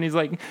tie on. He's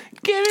like,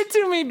 "Give it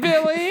to me,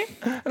 Billy."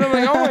 And I'm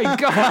like, "Oh my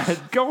God,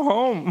 go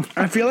home."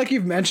 I feel like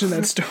you've mentioned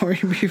that story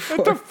before.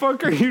 What the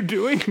fuck are you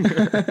doing?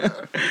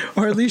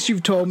 Or at least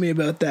you've told me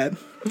about that.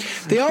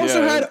 They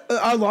also Yeah. had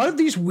a lot of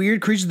these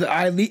weird creatures that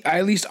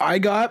at least I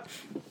got.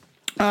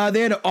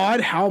 They had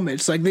odd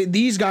helmets. Like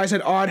these guys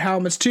had odd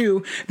helmets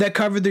too that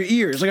covered their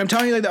ears. Like I'm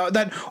telling you, like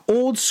that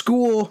old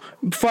school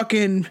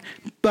fucking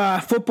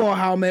football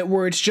helmet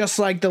where it's just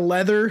like the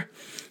leather.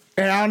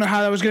 And I don't know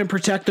how that was going to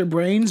protect their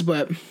brains,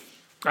 but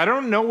I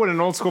don't know what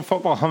an old school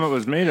football helmet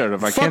was made out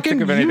of. I can't think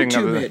fucking of anything YouTube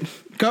other than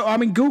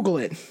it. Google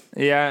it.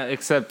 Yeah,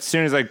 except as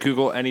soon as I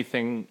Google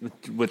anything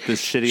with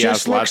this shitty Just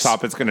ass looks-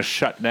 laptop, it's gonna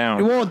shut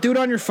down. Well, do it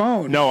on your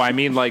phone. No, I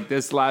mean like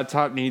this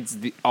laptop needs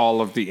all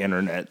of the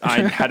internet. I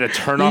had to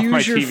turn off my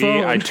Use your TV.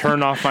 phone. I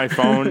turn off my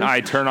phone.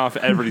 I turn off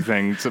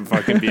everything to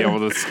fucking be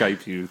able to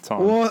Skype you,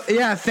 Tom. Well,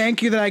 yeah,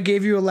 thank you that I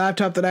gave you a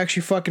laptop that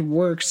actually fucking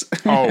works.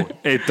 Oh,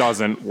 it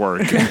doesn't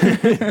work.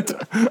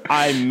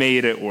 I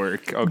made it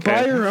work. Buy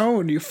Okay. your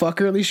own, you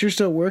fucker. At least you're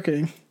still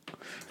working.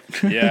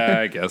 Yeah,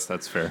 I guess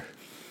that's fair.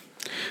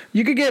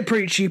 You could get a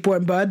pretty cheap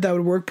one, bud. That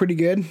would work pretty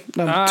good.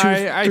 I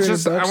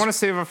 $300 bucks. want to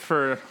save up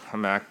for a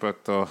MacBook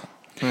though. I'm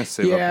gonna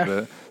save Yeah. up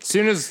a bit.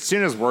 Soon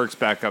as work's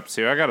back up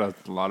too. I got a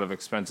lot of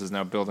expenses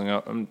now building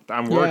up.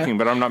 I'm working,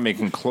 but I'm not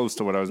making close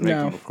to what I was making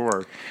No.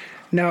 before.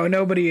 No,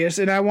 nobody is.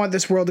 And I want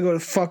this world to go to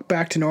fuck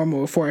back to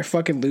normal before I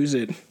fucking lose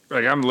it.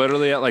 Like I'm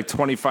literally at like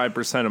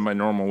 25% of my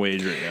normal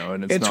wage right now,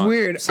 and It's not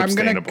weird.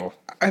 sustainable.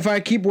 If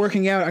I keep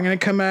working out, I'm gonna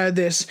come out of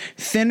this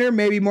thinner,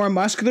 maybe more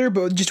muscular,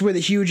 but just with a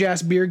huge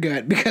ass beer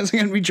gut because I'm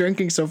gonna be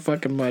drinking so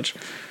fucking much.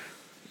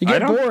 You I get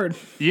don't- bored.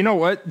 You know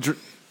what?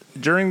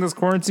 During this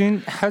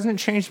quarantine, hasn't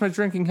changed my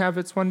drinking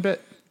habits one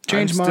bit.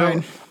 Changed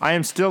mine. I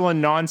am still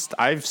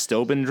I've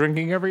still been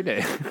drinking every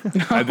day.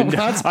 I've been.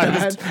 That's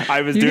bad.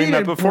 I was You doing need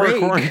that a before break.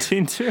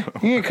 quarantine too.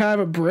 You need kind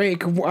of a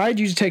break. I'd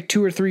usually take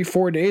 2 or 3,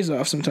 4 days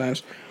off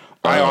sometimes.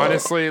 I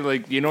honestly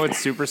like. You know what's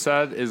super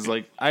sad is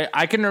like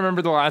I can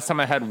remember the last time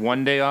I had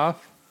 1 day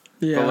off.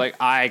 Yeah. But like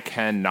I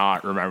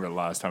cannot remember the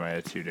last time I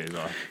had 2 days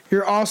off.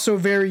 You're also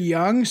very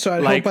young, so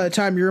I'd Like- hope by the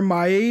time you're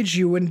my age,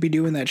 you wouldn't be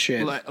doing that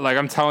shit. Like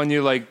I'm telling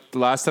you, like the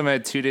last time I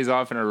had 2 days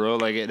off in a row,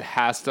 like it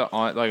has to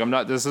like I'm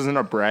not. This isn't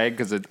a brag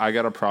because I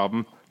got a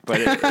problem, but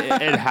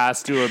it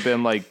has to have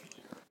been like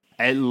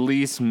at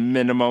least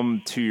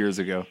minimum 2 years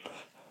ago.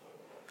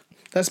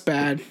 That's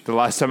bad. The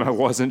last time I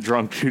wasn't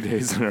drunk 2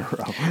 days in a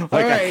row. Like,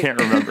 right. I can't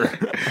remember.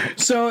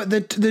 So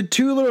the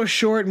two little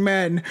short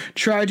men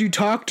tried to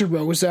talk to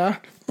Rosa.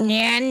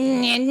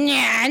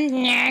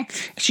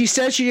 She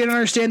said she didn't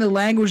understand the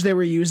language they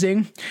were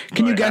using.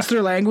 Can you guess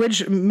their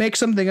language? Make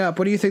something up.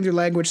 What do you think their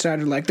language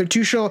sounded like? They're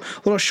two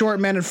little short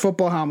men in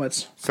football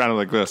helmets. Sounded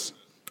like this.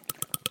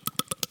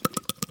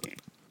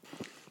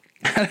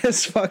 That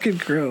is fucking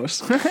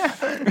gross.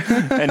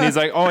 And he's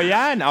like, oh,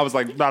 yeah? And I was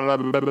like... Blah, blah,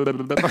 blah, blah,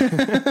 blah, blah.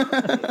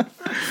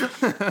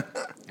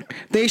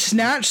 They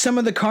snatched some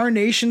of the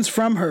carnations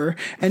from her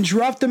and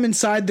dropped them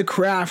inside the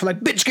craft. Like,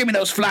 bitch, give me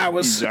those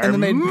flowers. These are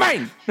And then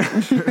mine!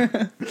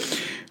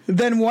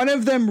 Then one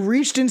of them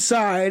reached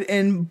inside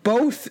and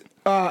brought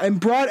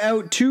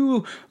out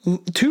two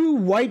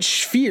white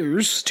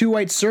spheres, two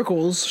white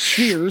spheres.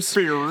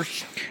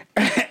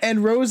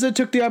 And Rosa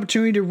took the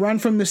opportunity to run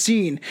from the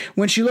scene.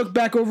 When she looked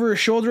back over her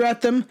shoulder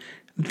at them,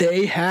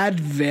 they had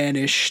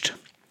vanished.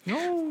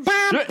 Oh,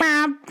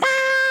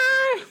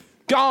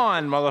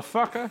 gone,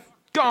 motherfucker.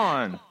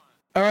 Gone.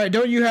 All right,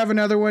 don't you have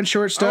another one,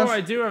 short stuff? Oh, I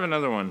do have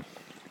another one.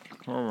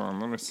 Hold on,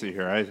 let me see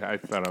here. I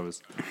thought I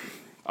was...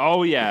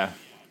 Oh, yeah.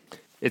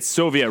 It's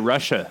Soviet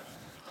Russia.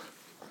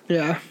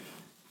 Yeah.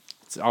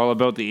 It's all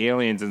about the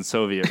aliens in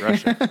Soviet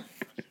Russia.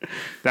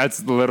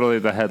 That's literally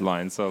the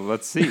headline, so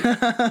let's see.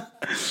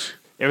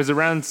 It was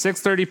around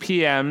 6:30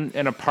 p.m.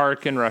 in a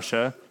park in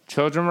Russia.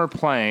 Children were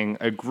playing.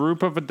 A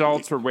group of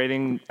adults were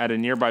waiting at a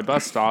nearby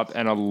bus stop,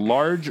 and a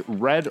large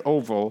red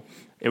oval.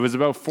 It was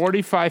about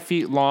 45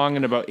 feet long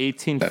and about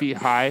 18 feet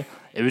high.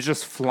 It was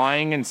just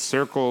flying in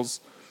circles,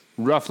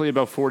 roughly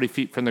about 40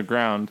 feet from the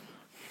ground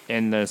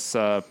in this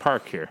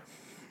park here.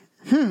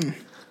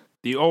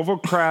 The oval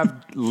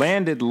craft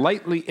landed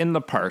lightly in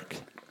the park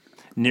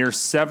near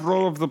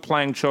several of the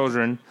playing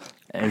children,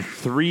 and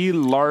 3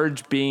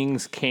 large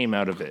beings came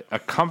out of it,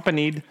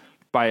 accompanied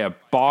by a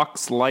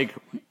box-like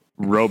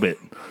robot.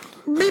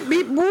 Beep,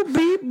 beep, boop,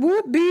 beep,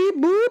 boop, beep,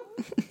 boop.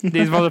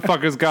 These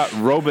motherfuckers got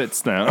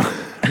robots now.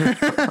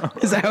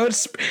 Is that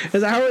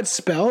how it's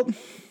spelled?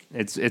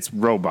 It's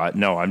robot.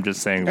 No, I'm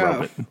just saying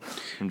robot.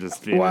 I'm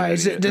just being Why an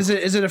is idiot.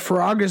 is it a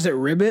frog? Is it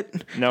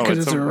ribbit? No, because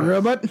it's a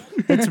robot.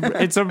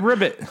 It's a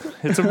ribbit.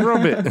 It's a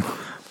robot.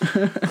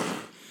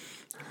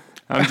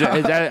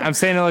 I'm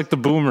saying it like the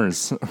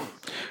boomers.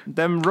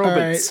 Them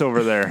robots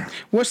over there.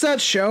 What's that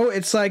show?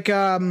 It's like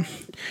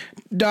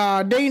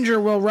Danger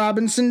Will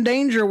Robinson,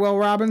 Danger Will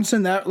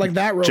Robinson. That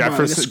robot,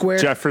 the square.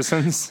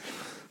 Jeffersons.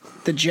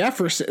 The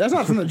Jeffersons. That's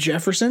not from the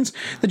Jeffersons.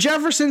 The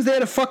Jeffersons, they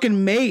had a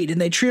fucking maid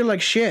and they treated her like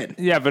shit.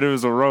 Yeah, but it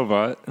was a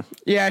robot.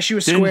 Yeah, she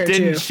was square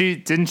too.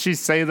 Didn't she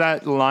say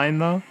that line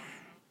though?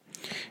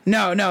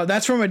 No,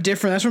 that's from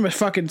that's from a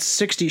fucking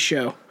 60s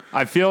show.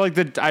 I feel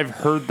like I've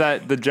heard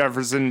that the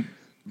Jefferson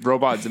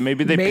robots,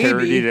 maybe they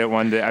parodied it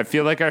one day. I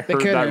feel like I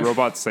heard that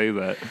robot say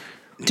that.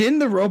 Didn't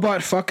the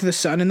robot fuck the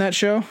son in that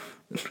show?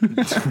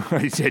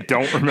 I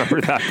don't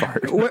remember that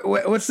part.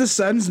 What's the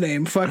son's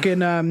name?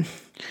 Fucking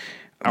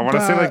I want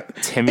to say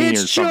like Timmy or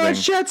something. It's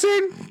George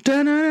Jetson.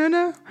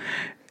 Da-na-na-na.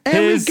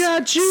 And we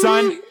got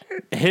Julie.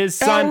 His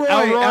son,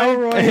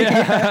 Elroy.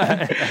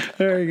 Yeah.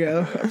 There we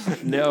go.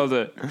 Nailed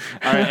it.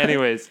 All right,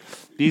 anyways.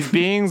 These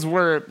beings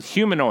were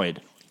humanoid,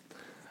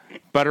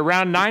 but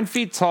around 9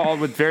 feet tall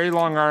with very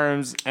long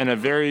arms and a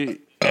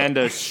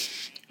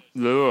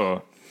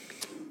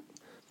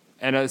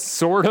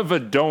sort of a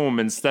dome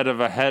instead of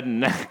a head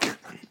and neck.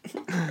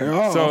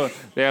 Oh. So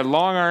they had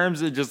long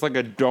arms and just like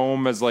a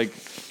dome as like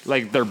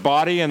their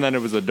body, and then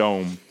it was a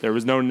dome. There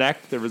was no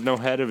neck, there was no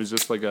head. It was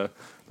just like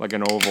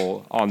an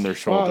oval on their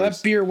shoulders. Oh, that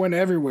beer went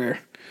everywhere.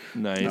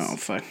 Nice. No,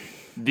 fuck.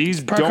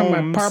 These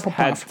domes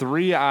had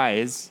 3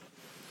 eyes.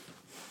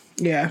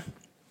 Yeah.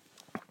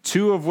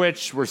 2 of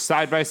which were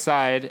side by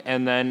side,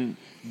 and then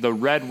the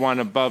red one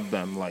above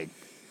them, like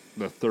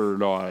the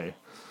third eye.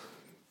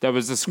 That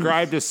was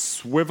described as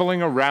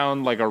swiveling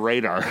around like a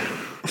radar. Beep,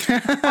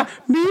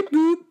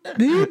 boop,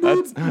 beep,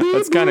 boop,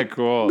 That's kind of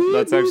cool. beep,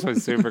 That's boop. actually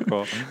super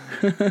cool.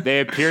 They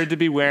appeared to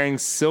be wearing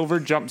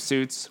silver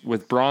jumpsuits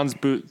with bronze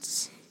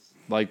boots.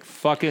 Like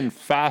fucking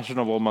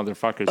fashionable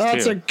motherfuckers,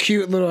 That's too. a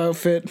cute little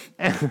outfit.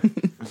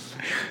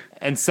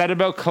 And set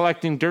about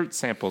collecting dirt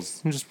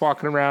samples. And just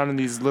walking around in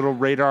these little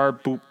radar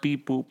boop,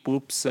 beep, boop,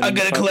 boops. And I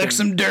gotta collect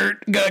some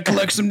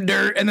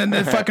dirt. And then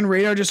the fucking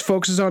radar just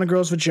focuses on a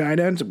girl's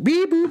vagina and it's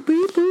beep, boop,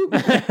 beep,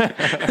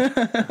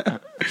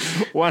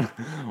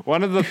 boop.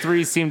 One of the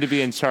 3 seemed to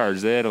be in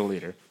charge. They had a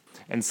leader.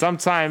 And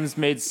sometimes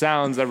made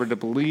sounds that were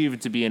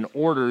believed to be in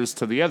orders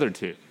to the other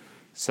 2.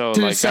 So,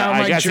 Did it like, sound I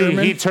like guess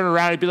German? he'd turn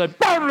around and be like,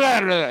 blah, blah,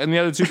 blah, and the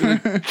other 2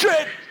 would be like,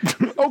 shit,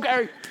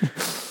 okay.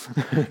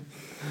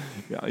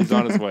 Yeah, he's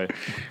on his way.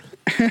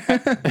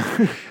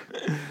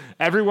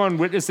 Everyone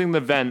witnessing the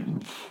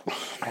event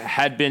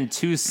had been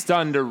too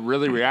stunned to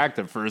really react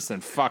at first,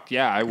 and fuck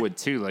yeah, I would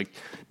too. Like,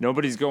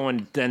 nobody's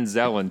going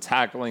Denzel and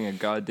tackling a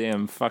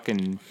goddamn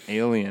fucking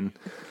alien.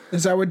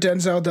 Is that what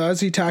Denzel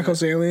does? He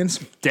tackles aliens?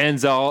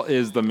 Denzel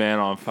is the man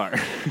on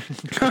fire.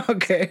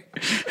 Okay.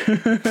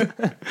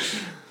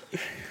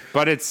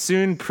 But it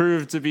soon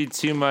proved to be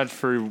too much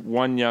for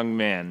one young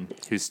man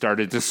who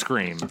started to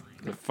scream,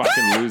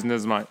 fucking losing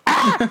his mind.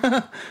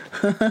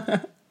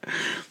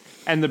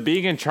 And the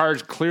being in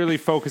charge clearly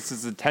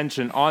focuses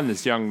attention on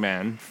this young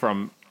man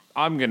from,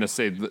 I'm going to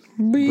say, the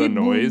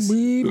noise.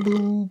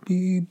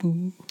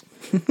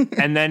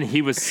 And then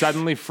he was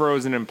suddenly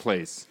frozen in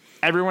place.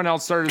 Everyone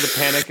else started to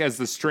panic as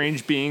the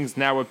strange beings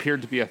now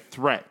appeared to be a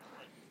threat.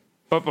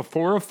 But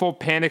before a full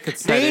panic had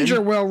set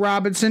Danger, Will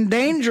Robinson.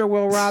 Danger,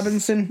 Will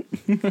Robinson.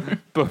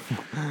 but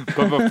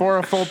before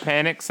a full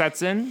panic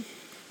sets in,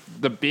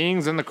 the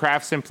beings in the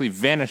craft simply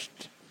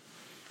vanished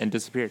and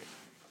disappeared.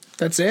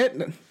 That's it?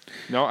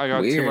 No, I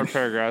got Weird. 2 more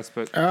paragraphs,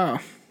 but Oh,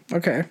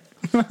 okay.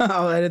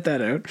 I'll edit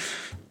that out.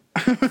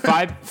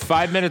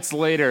 5 minutes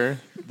later,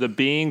 the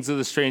beings of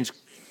the strange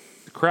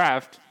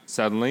craft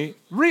suddenly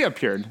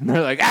reappeared.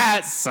 They're like,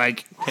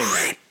 psych.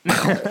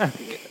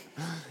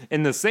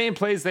 In the same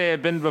place they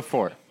had been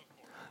before.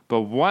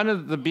 But one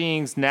of the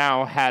beings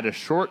now had a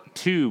short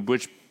tube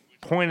which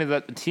pointed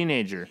at the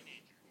teenager,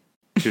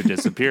 who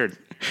disappeared.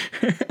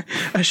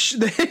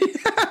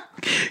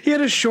 He had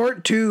a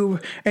short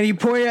tube, and he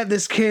pointed at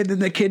this kid, and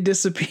the kid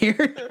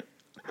disappeared.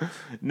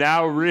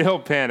 Now real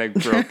panic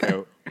broke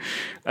out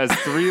as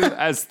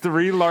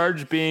three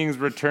large beings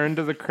returned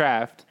to the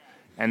craft,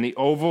 and the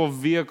oval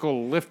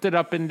vehicle lifted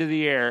up into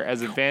the air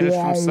as it vanished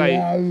from sight.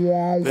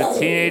 The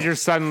teenager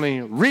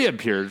suddenly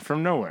reappeared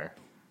from nowhere.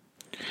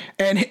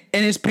 And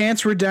his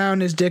pants were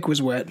down, his dick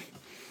was wet.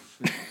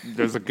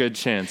 There's a good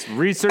chance.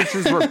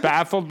 Researchers were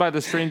baffled by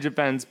the strange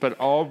events, but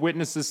all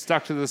witnesses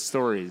stuck to the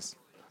stories.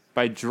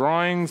 By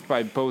drawings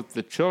by both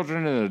the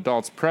children and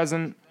adults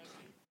present,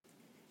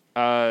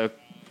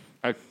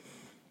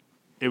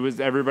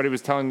 everybody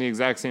was telling the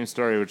exact same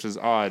story, which is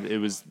odd. It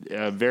was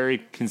a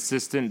very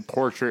consistent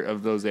portrait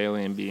of those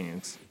alien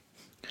beings.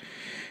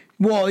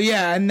 Well,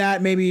 yeah, and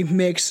that maybe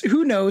makes,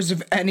 who knows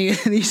if any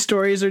of these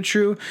stories are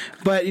true,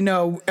 but,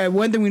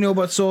 one thing we know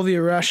about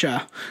Soviet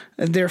Russia,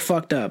 they're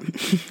fucked up.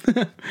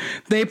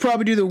 They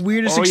probably do the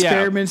weirdest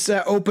experiments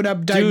that open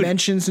up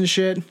dimensions and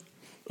shit.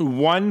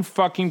 One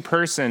fucking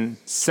person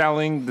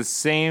selling the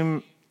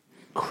same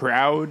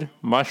crowd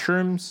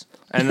mushrooms,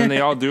 and then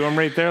they all do them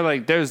right there.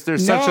 Like there's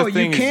such a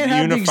thing. You can't as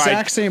have unified, the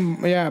exact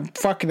same. Yeah,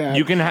 fuck that.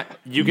 You can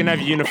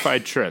have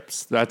unified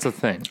trips. That's a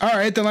thing. All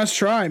right, then let's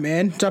try,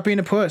 man. Stop being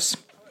a puss.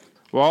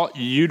 Well,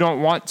 you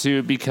don't want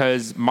to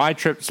because my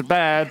trips are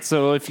bad.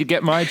 So if you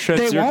get my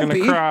trips, you're gonna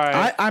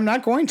cry. I'm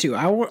not going to.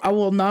 I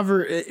will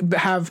never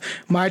have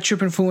my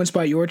trip influenced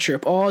by your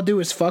trip. All I'll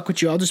do is fuck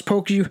with you. I'll just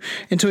poke you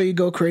until you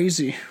go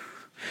crazy.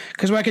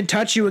 Because when I can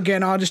touch you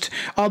again,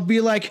 I'll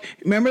be like,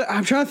 remember,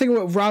 I'm trying to think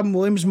of what Robin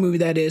Williams movie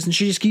that is, and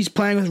she just keeps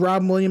playing with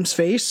Robin Williams'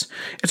 face.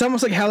 It's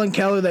almost like Helen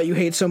Keller that you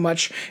hate so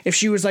much. If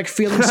she was like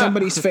feeling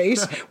somebody's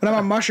face, when I'm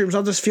on mushrooms,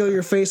 I'll just feel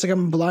your face like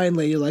I'm a blind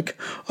lady. Like,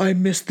 I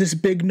miss this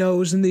big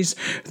nose and these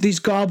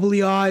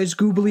googly eyes.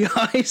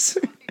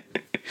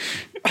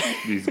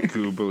 These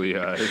googly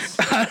eyes.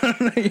 I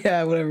don't know,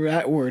 yeah, whatever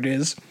that word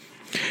is.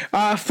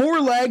 4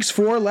 legs,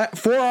 4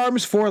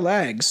 arms, 4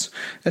 legs.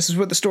 This is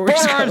what the story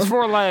is. 4 arms,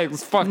 4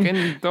 legs.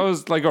 Fucking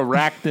those like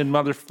arachnid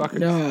motherfuckers.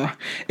 No.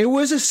 It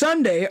was a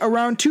Sunday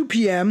around 2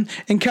 p.m.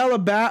 in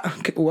Casablanca?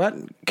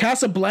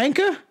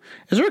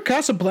 Is there a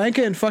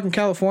Casablanca in fucking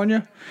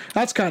California?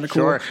 That's kind of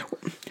cool. Sure.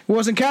 It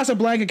was in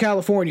Casablanca,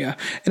 California,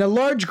 and a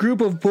large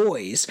group of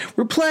boys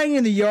were playing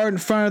in the yard in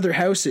front of their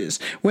houses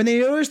when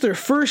they noticed their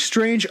first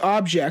strange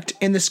object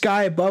in the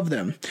sky above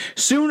them.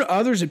 Soon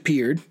others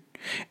appeared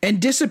and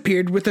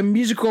disappeared with a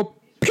musical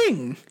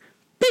ping,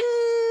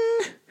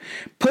 ping,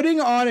 putting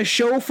on a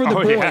show for the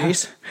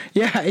boys.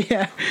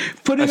 Yeah.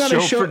 Putting on a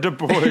show for the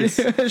boys.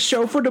 A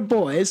show for the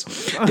boys.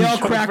 They all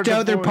cracked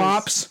out their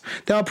pops.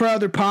 They all put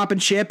out their pop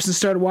and chips and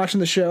started watching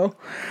the show.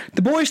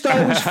 The boys thought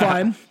it was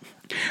fun.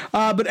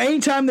 But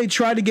anytime they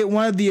tried to get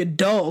one of the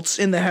adults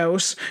in the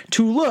house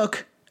to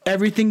look,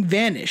 everything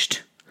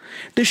vanished.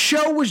 The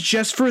show was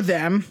just for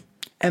them,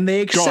 and they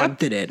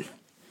accepted it.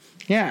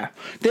 Yeah,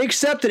 they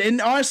accepted it.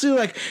 And honestly,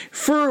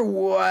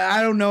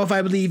 I don't know if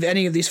I believe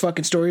any of these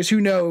fucking stories. Who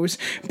knows?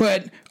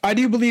 But I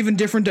do believe in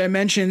different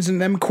dimensions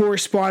and them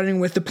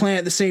corresponding with the planet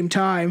at the same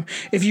time.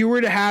 If you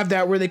were to have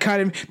that where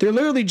they're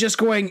literally just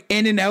going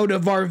in and out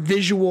of our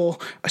visual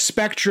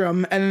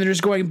spectrum, and then they're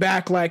just going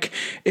back. Like,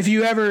 if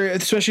you ever,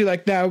 especially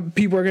like now,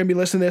 people are going to be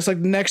listening to this,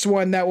 like the next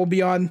one that will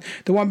be on,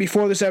 the one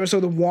before this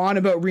episode, the one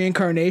about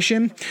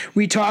reincarnation,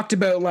 we talked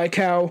about like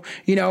how,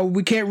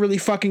 we can't really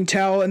fucking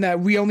tell, and that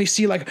we only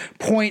see like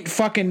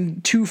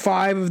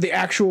 0.25 of the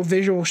actual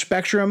visual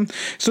spectrum.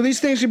 So these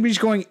things could be just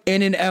going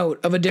in and out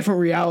of a different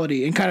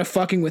reality and kind of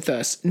fucking with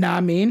us. Nah,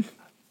 I mean?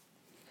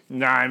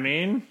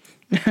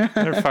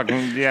 They're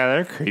fucking,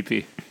 they're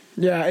creepy.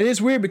 Yeah, it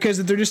is weird because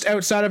if they're just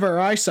outside of our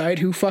eyesight,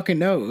 who fucking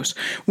knows?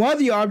 One of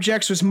the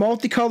objects was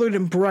multicolored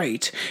and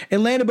bright. It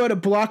landed about a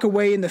block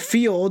away in the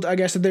field. I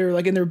guess that they were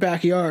like in their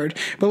backyard.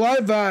 But a lot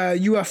of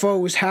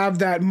UFOs have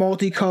that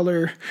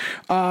multicolor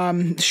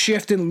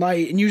shift in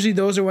light, and usually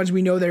those are ones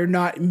we know they're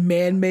not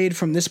man-made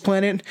from this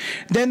planet.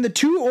 Then the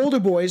two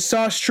older boys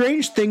saw a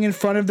strange thing in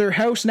front of their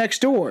house next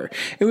door.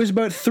 It was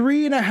about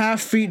 3.5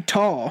 feet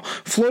tall,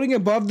 floating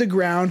above the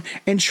ground,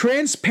 and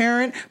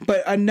transparent,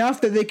 but enough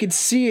that they could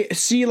see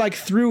like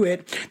through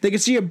it. They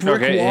could see a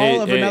brick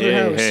wall of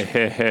another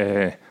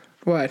house.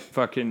 What?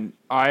 Fucking,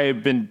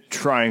 I've been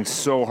trying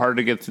so hard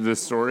to get through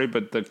this story,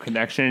 but the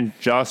connection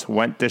just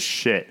went to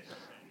shit.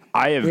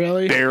 I have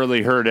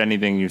barely heard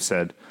anything you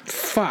said.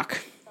 Fuck.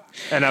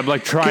 And I'm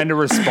like trying to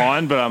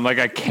respond, but I'm like,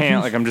 I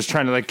can't. Like, I'm just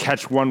trying to like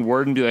catch one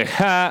word and be like,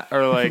 ha,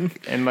 or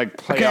like, and like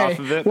play off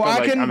of it. Well, but, I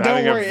like, can, I'm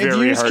don't worry. If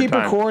you just keep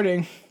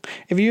recording,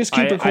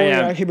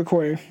 I'll keep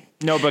recording.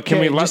 No, but can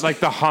we let like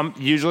the hump?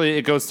 Usually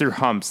it goes through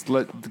humps.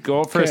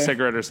 Go for a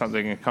cigarette or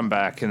something and come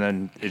back, and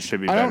then it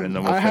should be better. And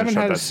then we'll I haven't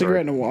had a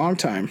cigarette story. in a long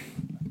time.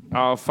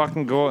 I'll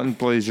fucking go out and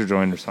blaze your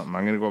joint or something.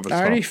 I'm gonna go up a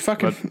I already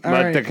fucking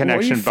let the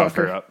connection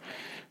buffer up.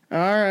 All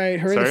right,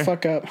 hurry the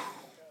fuck up.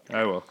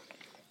 I will.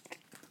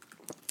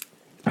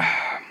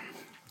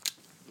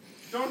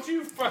 Don't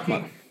you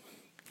fucking.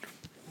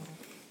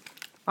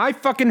 I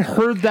fucking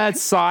heard that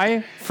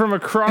sigh from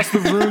across the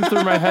room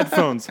through my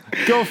headphones.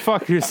 Go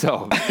fuck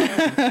yourself.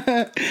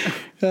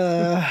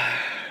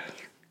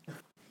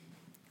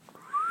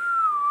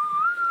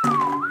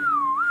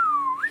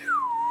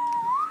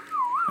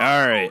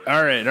 All right.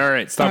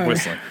 Stop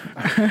whistling.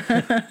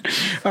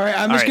 All right,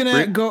 I'm just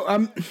gonna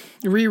go.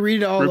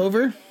 Reread it all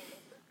over.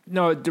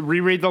 No,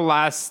 reread the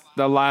last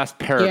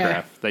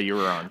paragraph that you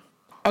were on.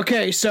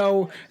 Okay,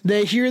 so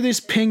they hear this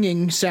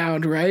pinging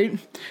sound, right?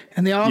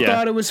 And they all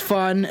thought it was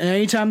fun. And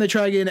anytime they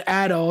try to get an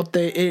adult,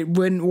 it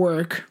wouldn't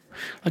work.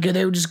 Like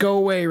they would just go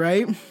away,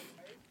 right?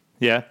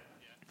 Yeah.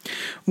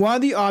 One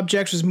of the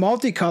objects was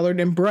multicolored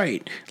and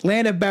bright,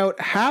 landed about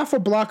half a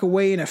block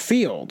away in a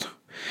field.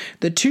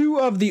 The two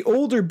of the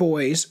older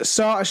boys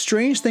saw a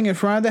strange thing in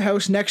front of the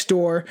house next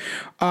door,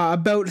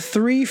 about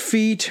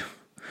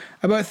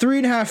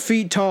 3.5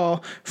 feet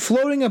tall,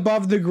 floating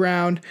above the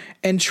ground,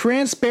 and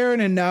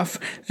transparent enough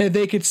that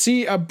they could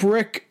see a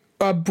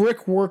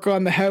brickwork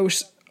on the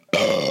house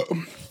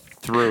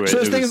through it.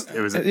 So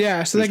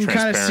they can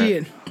kind of see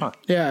it. Huh.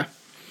 Yeah,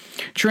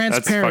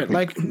 transparent,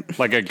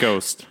 like a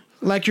ghost,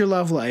 like your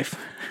love life.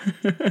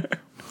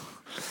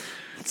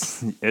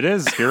 It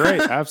is. You're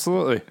right.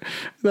 Absolutely.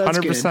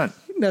 100%.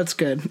 That's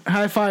good.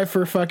 High five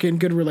for fucking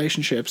good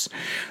relationships.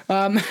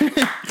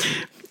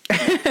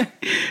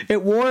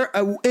 It wore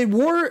a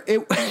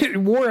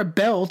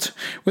belt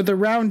with a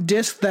round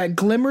disc that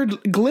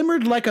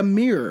glimmered like a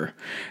mirror.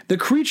 The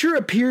creature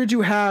appeared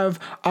to have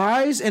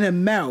eyes and a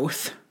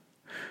mouth.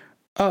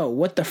 Oh,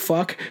 what the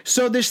fuck?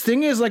 So this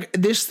thing is a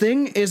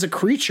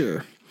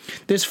creature.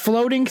 This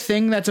floating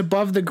thing that's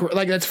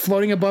that's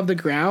floating above the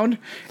ground.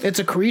 It's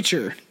a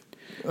creature.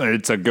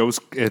 It's a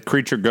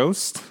creature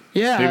ghost?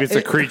 Yeah. Maybe it's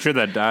a creature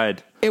that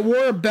died. It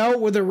wore a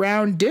belt with a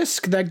round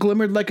disc that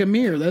glimmered like a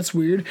mirror. That's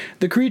weird.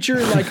 The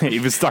creature, he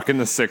was stuck in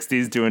the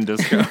 60s doing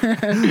disco.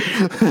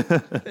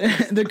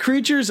 The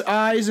creature's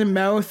eyes and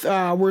mouth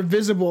were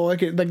visible.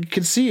 Like you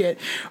could see it.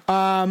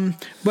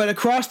 But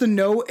across the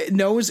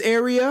nose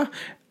area,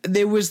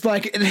 there was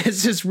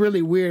it's just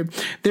really weird.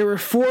 There were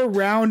 4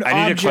 round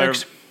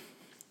objects.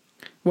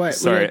 What?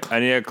 Sorry, I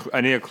need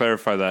to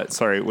clarify that.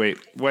 Sorry, wait.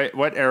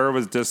 What era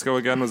was disco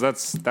again? Was that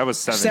was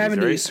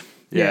 70s, right?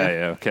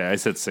 Yeah. Okay, I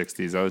said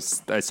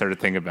 60s. I started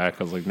thinking back.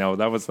 I was like, no,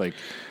 that was like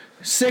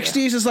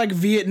 60s is like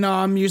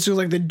Vietnam music,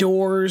 like the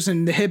Doors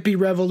and the hippie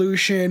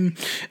revolution,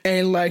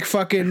 and like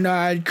fucking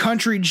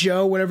Country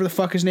Joe, whatever the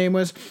fuck his name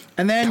was.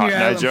 And then Cotton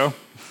Eye Joe.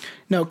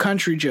 No,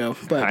 Country Joe.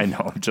 But I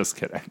know, I'm just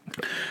kidding.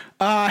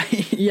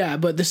 Yeah,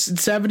 but the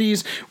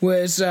 70s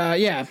was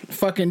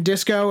fucking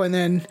disco, and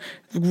then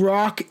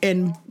rock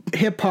and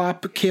hip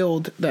hop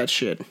killed that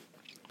shit.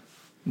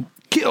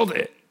 Killed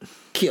it.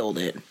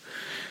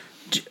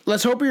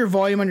 Let's hope your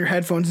volume on your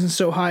headphones isn't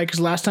so high, because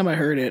last time I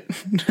heard it.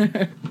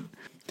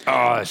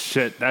 Oh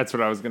shit, that's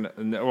what I was gonna.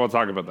 We'll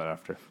talk about that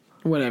after.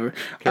 Whatever.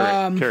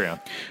 Carry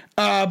on.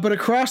 But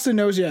across the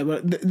nose,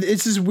 but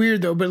this is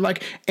weird though.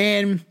 But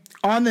and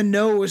on the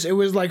nose, it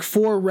was like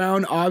 4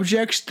 round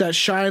objects that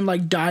shine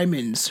like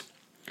diamonds.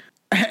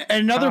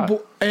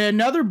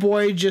 Another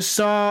boy just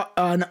saw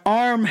an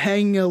arm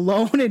hanging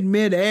alone in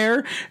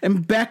midair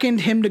and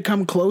beckoned him to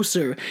come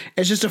closer.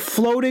 It's just a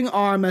floating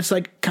arm that's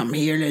like, "Come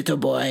here, little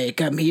boy.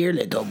 Come here,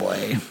 little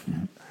boy."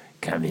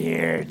 Come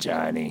here,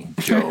 Johnny.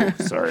 Joe,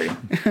 sorry.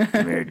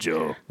 Come here,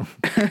 Joe.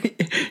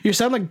 You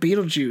sound like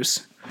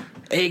Beetlejuice.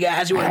 Hey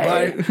guys, you want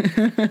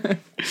to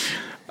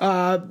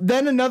buy?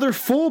 Then another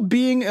full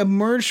being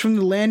emerged from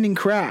the landing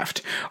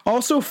craft,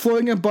 also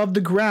floating above the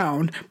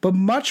ground, but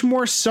much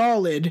more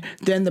solid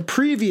than the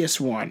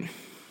previous one.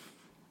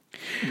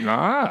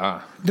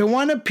 Ah. The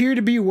one appeared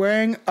to be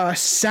wearing a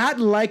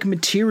satin-like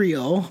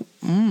material.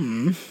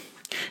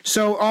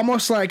 So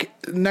almost like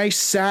nice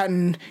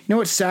satin. You know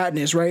what satin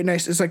is, right?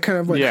 Nice. It's like kind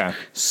of like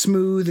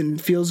smooth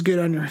and feels good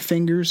on your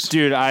fingers.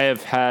 Dude,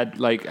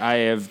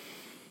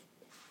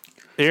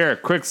 Here,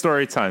 quick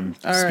story time.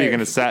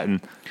 Speaking of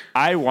satin,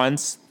 I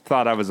once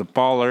thought I was a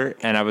baller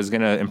and I was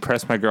going to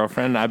impress my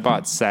girlfriend. I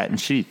bought satin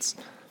sheets.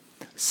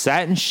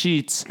 Satin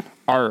sheets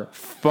are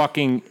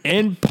fucking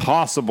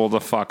impossible to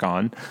fuck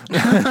on.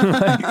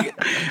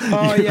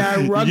 Oh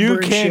yeah, rug you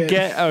burn can't shit.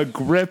 get a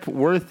grip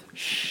worth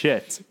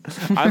shit.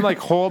 I'm like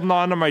holding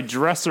on to my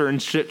dresser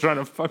and shit, trying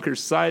to fuck her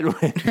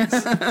sideways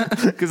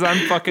because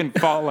I'm fucking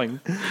falling.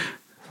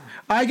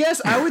 I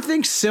guess I would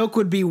think silk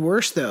would be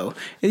worse though.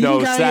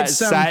 No,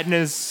 satin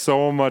is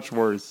so much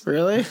worse.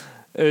 Really?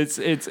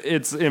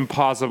 It's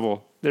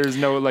impossible. There's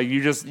no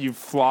you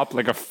flop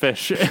like a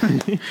fish.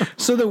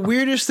 So the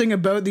weirdest thing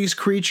about these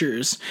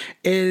creatures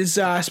is,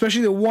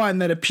 especially the one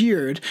that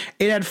appeared,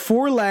 it had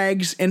 4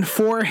 legs and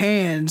 4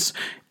 hands,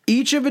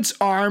 each of its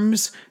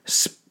arms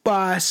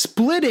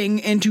splitting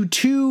into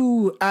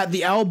 2 at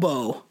the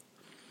elbow.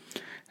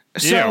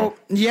 So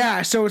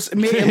so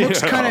it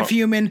looks kind of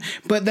human,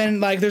 but then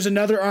like there's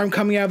another arm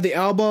coming out of the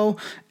elbow,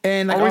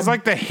 and like always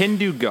like the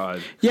Hindu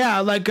god. Yeah,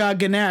 like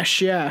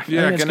Ganesh. Yeah,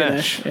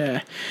 Ganesh.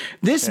 Yeah,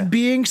 this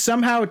being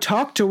somehow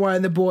talked to one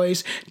of the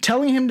boys,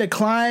 telling him to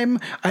climb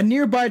a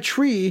nearby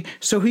tree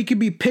so he could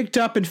be picked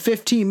up in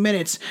 15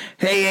 minutes.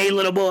 Hey,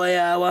 little boy,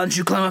 why don't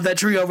you climb up that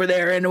tree over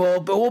there, and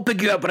we'll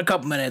pick you up in a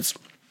couple minutes.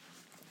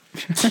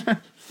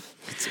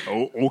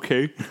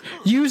 Okay.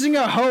 Using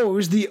a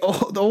hose, the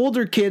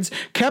older kids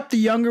kept the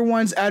younger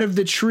ones out of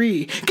the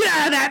tree. Get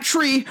out of that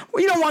tree!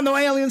 You don't want no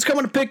aliens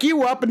coming to pick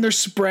you up, and they're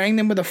spraying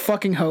them with a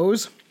fucking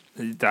hose.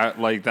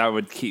 That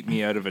would keep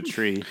me out of a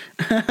tree.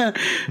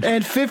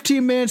 And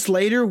 15 minutes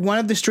later, one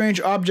of the strange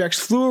objects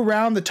flew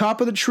around the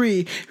top of the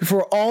tree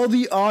before all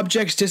the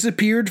objects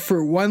disappeared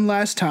for one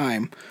last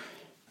time.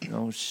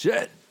 Oh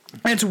shit.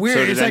 And it's weird.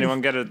 So did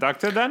anyone get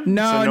abducted then?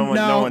 No, so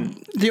no.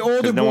 The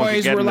older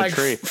boys were like,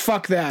 tree.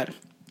 fuck that.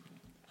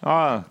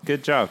 Oh,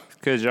 good job.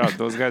 Good job.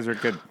 Those guys are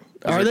good.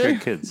 Those are they?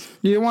 good kids.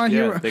 You want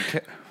to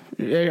hear?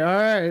 Yeah, all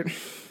right.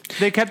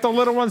 They kept the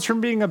little ones from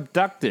being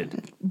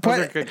abducted. Those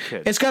are good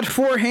kids. It's got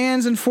 4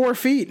 hands and 4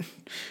 feet.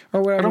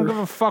 Or whatever. I don't give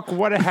a fuck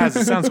what it has.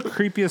 It sounds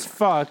creepy as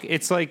fuck.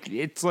 It's like,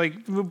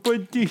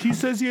 but he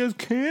says he has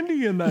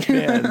candy in that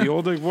van. The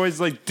older boy's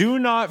like, do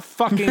not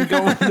fucking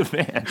go in the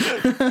van.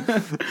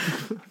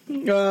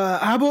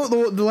 How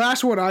about the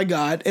last one I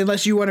got?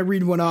 Unless you want to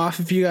read one off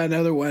if you got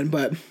another one,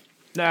 but.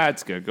 Nah,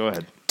 it's good. Go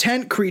ahead.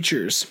 Tent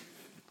creatures.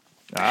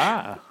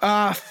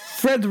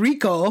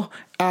 Frederico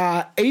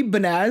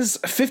Ibanez,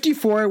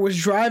 54, was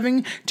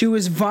driving to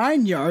his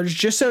vineyards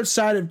just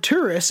outside of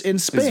Turris in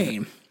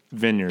Spain.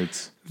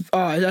 Vineyards. Did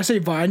I say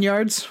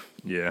vineyards?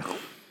 Yeah.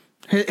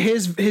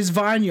 His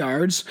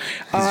vineyards.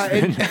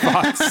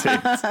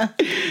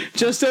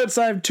 Just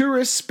outside of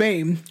Turris,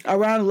 Spain,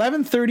 around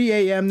 11:30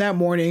 a.m. that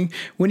morning,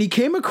 when he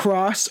came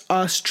across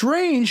a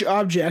strange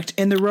object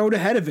in the road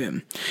ahead of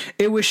him.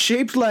 It was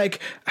shaped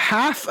like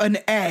half an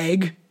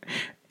egg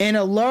in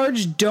a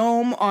large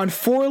dome on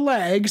 4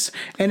 legs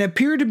and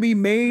appeared to be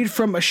made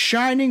from a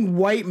shining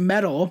white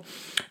metal,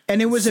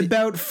 and it was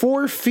about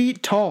 4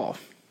 feet tall.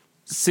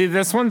 See,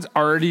 this one's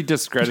already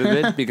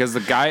discredited because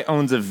the guy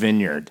owns a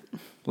vineyard.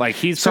 Like,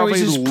 he's probably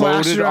just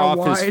loaded off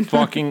wine. his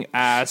fucking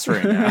ass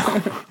right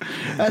now.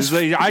 He's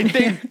like, I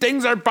think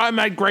things are by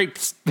my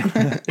grapes.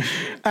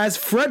 As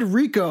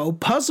Frederico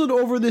puzzled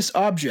over this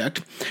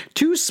object,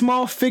 2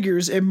 small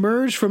figures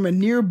emerged from a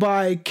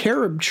nearby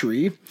carob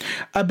tree,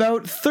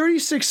 about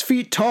 36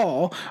 feet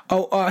tall,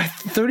 about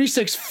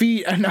 36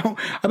 feet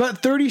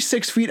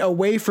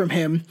away from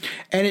him,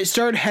 and it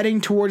started heading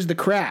towards the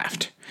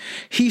craft.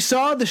 He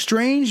saw the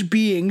strange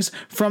beings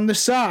from the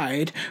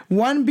side,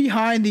 one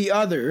behind the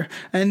other,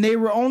 and they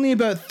were only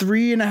about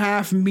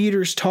 3.5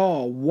 meters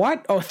tall.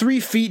 What? Oh, 3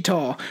 feet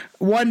tall.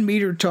 1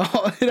 meter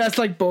tall. That's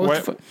like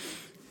both.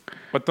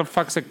 What the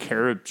fuck's a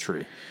carob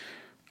tree?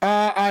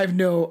 I have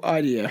no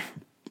idea.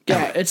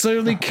 Yeah, it's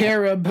literally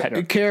carob.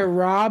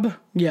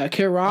 Yeah,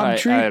 carob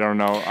tree. I don't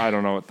know. I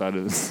don't know what that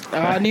is.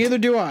 Neither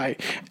do I.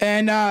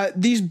 And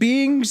these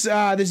beings,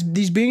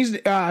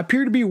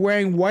 appear to be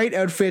wearing white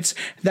outfits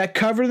that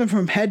cover them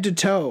from head to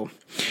toe,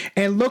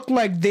 and look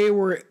like they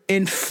were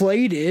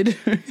inflated.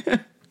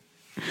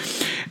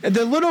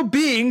 The little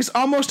beings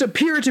almost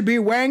appear to be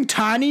wearing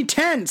tiny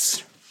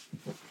tents.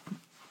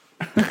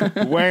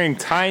 Wearing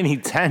tiny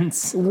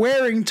tents.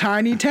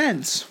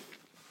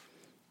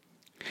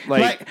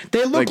 Like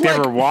they look like they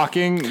were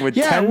walking with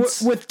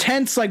tents? with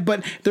tents,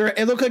 but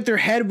it looked like their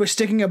head was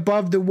sticking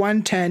above the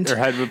one tent. Their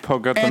head would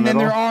poke up the middle. And then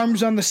their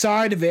arms on the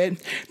side of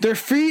it. Their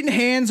feet and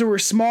hands were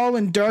small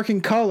and dark in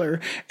color,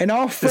 and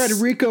all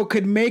Frederico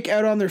could make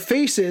out on their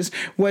faces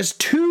was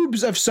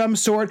tubes of some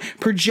sort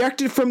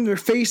projected from their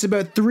face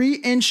about 3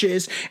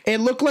 inches. It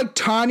looked like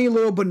tiny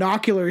little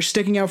binoculars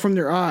sticking out from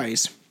their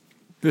eyes.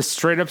 This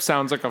straight up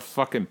sounds like a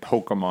fucking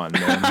Pokemon,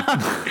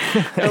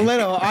 man. A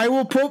little. I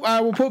will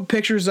put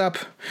pictures up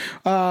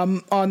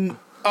on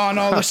on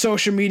all the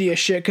social media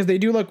shit because they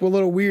do look a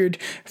little weird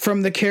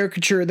from the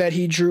caricature that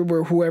he drew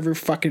or whoever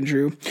fucking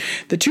drew.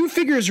 The two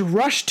figures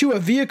rushed to a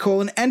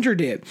vehicle and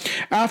entered it,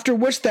 after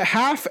which the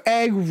half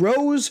egg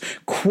rose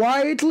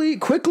quickly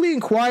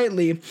and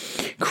quietly,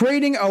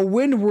 creating a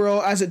wind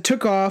whirl as it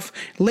took off.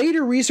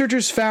 Later,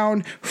 researchers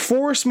found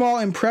 4 small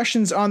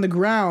impressions on the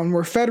ground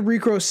where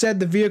Federico said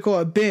the vehicle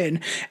had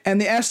been, and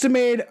the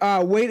estimated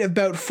weight of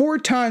about 4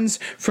 tons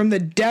from the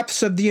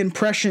depths of the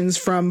impressions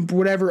from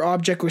whatever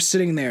object was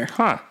sitting there.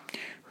 Huh.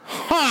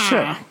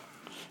 Shit.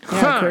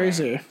 Yeah,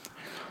 crazy.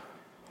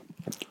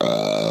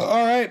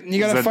 All right, you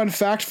got a fun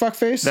fact,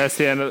 fuckface? That's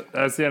the end of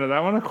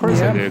that one. Of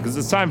course I do, because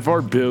it's time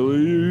for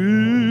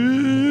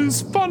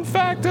Billy's fun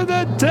fact of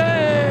the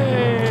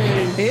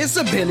day. It's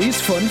a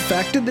Billy's fun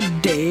fact of the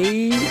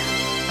day.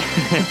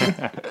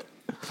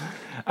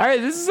 All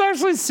right, this is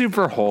actually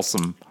super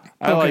wholesome.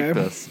 I like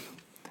this.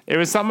 It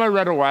was something I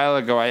read a while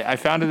ago. I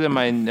found it in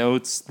my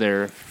notes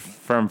there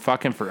from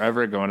fucking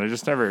forever ago, and I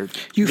just never.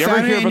 You ever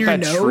found hear it in about your that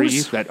nose?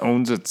 tree that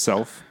owns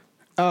itself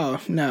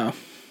Oh no.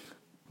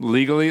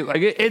 legally?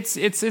 Like it's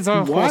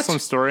a wholesome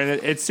story,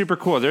 and it's super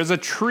cool. There's a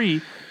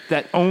tree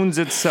that owns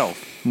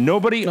itself.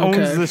 Nobody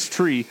owns this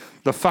tree.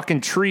 The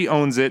fucking tree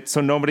owns it,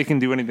 so nobody can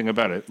do anything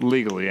about it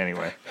legally,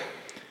 anyway.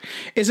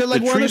 Is it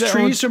like one of those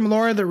trees from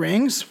Lord of the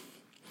Rings?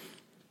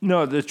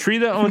 No, the tree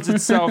that owns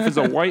itself is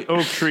a white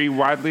oak tree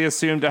widely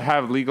assumed to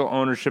have legal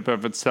ownership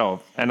of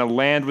itself and a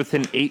land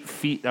within 8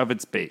 feet of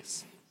its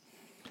base.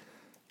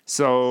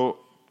 So,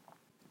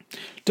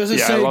 does it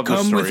say,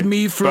 "Come with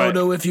me,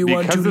 Frodo, if you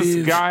want to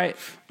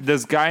live"?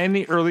 This guy in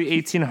the early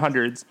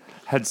 1800s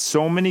had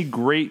so many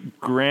great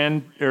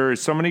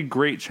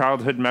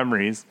childhood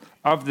memories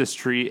of this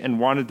tree and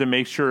wanted to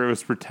make sure it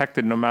was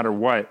protected no matter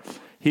what.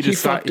 He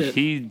decided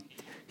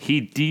he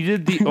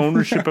deeded the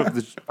ownership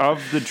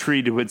of the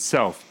tree to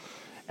itself,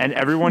 and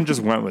everyone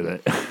just went with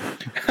it.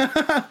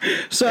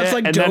 So it's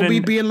like Dobby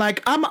being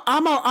like,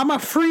 "I'm a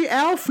free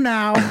elf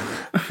now."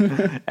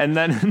 And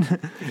then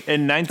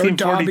in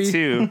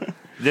 1942,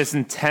 this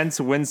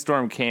intense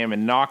windstorm came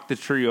and knocked the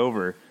tree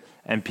over,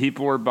 and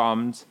people were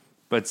bummed.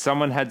 But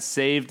someone had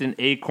saved an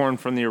acorn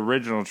from the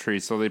original tree,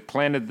 so they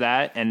planted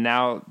that, and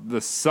now the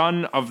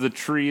son of the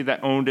tree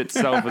that owned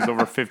itself is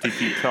over 50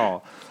 feet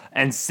tall.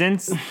 And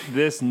since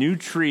this new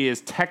tree is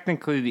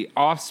technically the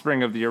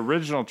offspring of the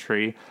original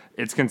tree,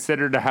 it's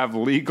considered to have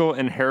legal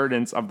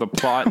inheritance of the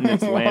plot and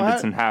its land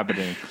it's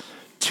inhabiting.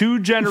 2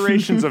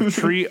 generations of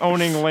tree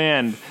owning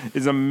land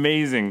is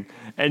amazing.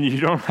 And you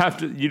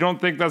don't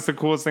think that's the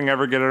coolest thing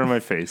ever. Get out of my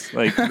face.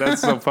 Like,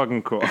 that's so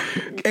fucking cool.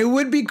 It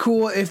would be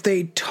cool if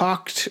they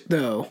talked,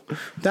 though.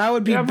 That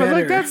would be better. But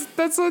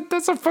like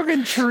that's a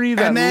fucking tree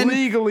that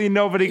legally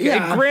nobody can.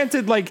 Yeah.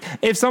 Granted, like,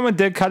 if someone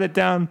did cut it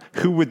down,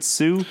 who would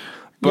sue?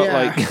 But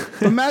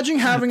like, imagine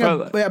having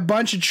a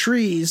bunch of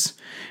trees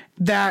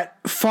that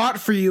fought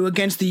for you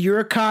against the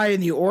Uruk-hai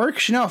and the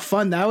orcs. You know how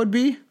fun that would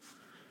be?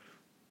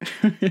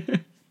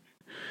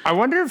 I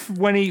wonder if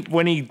when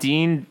he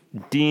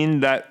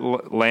deemed that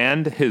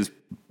land, his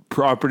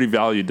property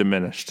value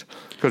diminished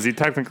because he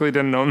technically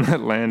didn't own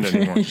that land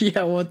anymore.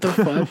 Yeah, what the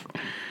fuck?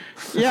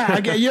 Yeah,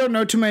 you don't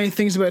know too many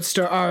things about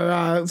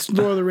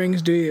Lord of the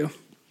Rings, do you?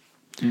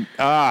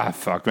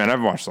 Fuck, man,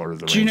 I've watched Lord of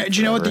the Rings. Do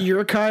you know what the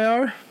Uruk-hai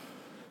are?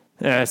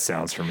 That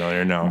sounds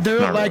familiar. No,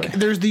 they're like really.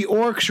 There's the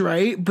orcs,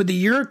 right? But the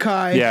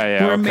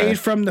Uruk-hai were made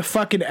from the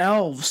fucking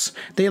elves.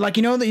 They like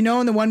in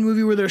the one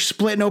movie where they're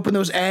splitting open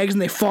those eggs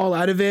and they fall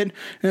out of it.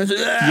 And it's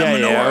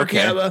I'm an orc.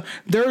 Yeah,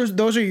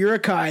 those are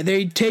Uruk-hai.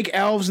 They take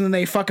elves and then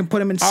they fucking put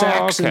them in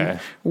sacks. Oh, okay. And,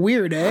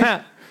 weird,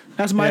 eh?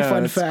 That's my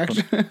fun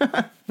fact.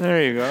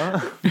 There you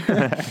go.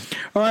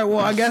 All right, well,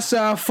 I guess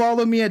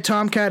follow me at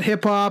Tomcat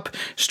Hip Hop,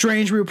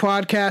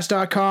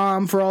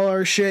 StrangeBrewPodcast.com for all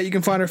our shit. You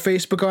can find our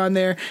Facebook on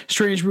there,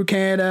 Strange Brew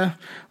Canada.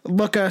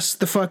 Look us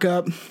the fuck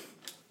up.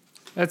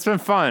 It's been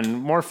fun.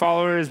 More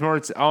followers,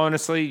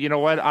 honestly, you know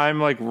what? I'm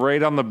like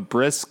right on the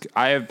brisk.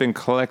 I have been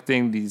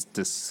collecting these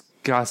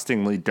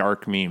disgustingly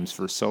dark memes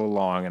for so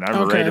long, and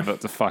I'm right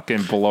about to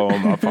fucking blow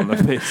them up on the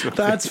Facebook.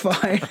 That's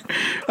fine.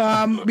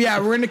 Yeah,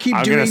 we're gonna keep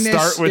doing this. I'm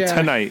gonna start with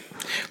tonight.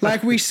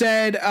 Like we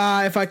said,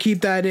 if I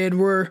keep that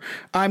in,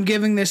 I'm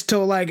giving this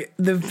till like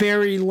the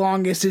very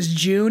longest is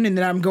June, and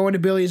then I'm going to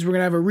Billy's. We're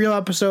gonna have a real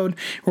episode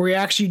where we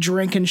actually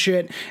drink and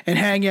shit and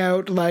hang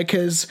out, like,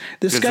 because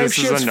the Skype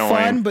shit's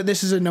fun, but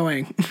this is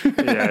annoying.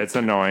 Yeah, it's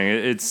annoying.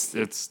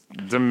 It's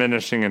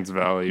diminishing its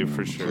value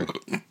for sure.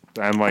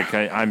 I'm like,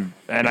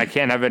 I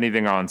can't have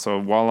anything on. So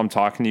while I'm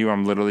talking to you,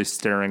 I'm literally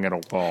staring at a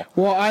wall.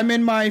 Well, I'm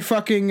in my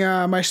fucking,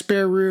 my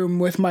spare room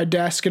with my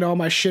desk and all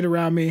my shit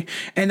around me.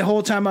 And the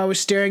whole time I was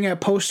staring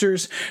at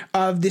posters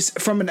of this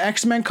from an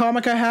X-Men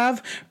comic I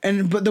have.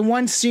 But the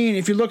one scene,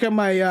 if you look at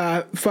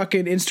my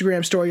fucking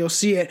Instagram story, you'll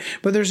see it.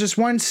 But there's this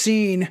one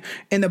scene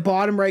in the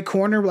bottom right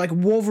corner, like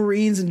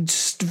Wolverines in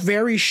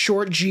very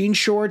short jean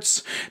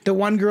shorts. The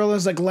one girl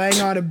is like laying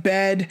on a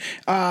bed.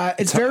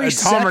 It's very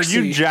Tom, sexy.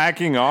 are you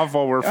jacking off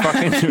while we're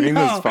fucking doing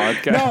this podcast?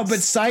 guess. No, but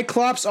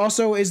Cyclops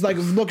also is like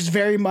looks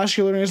very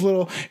muscular in his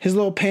little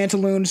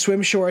pantaloon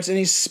swim shorts, and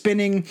he's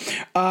spinning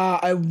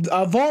a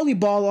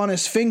volleyball on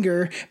his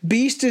finger.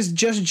 Beast has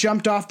just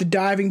jumped off the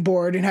diving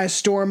board and has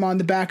Storm on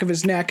the back of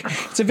his neck.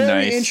 It's a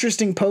very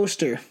interesting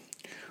poster.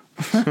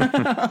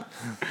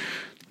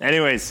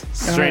 Anyways,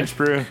 Strange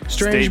Brew. Strange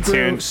Stay Brew.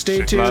 tuned.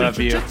 Stay tuned. Love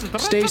you.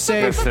 Stay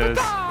safe.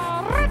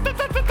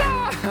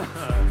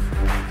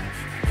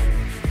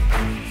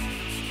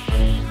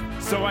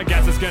 So I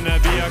guess it's gonna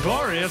be a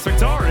glorious,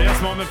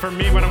 victorious moment for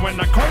me when I win.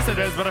 Of course it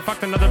is, but I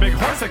fucked another big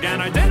horse again.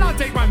 I did not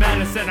take my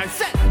medicine. I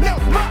said, no,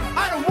 Mom,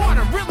 I don't want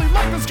her. Really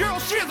like this girl.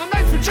 She has a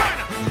nice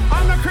vagina.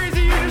 I'm not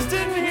crazy, you just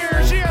didn't hear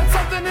her. She had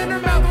something in her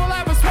mouth while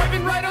I was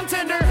swiping right on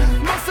Tinder.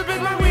 Must have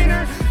been my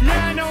wiener.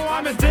 Yeah, I know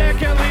I'm a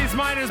dick. At least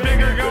mine is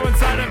bigger. Go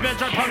inside a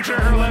bitch, I puncture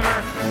her liver.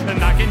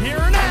 And I can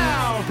hear her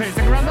now,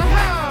 pacing around the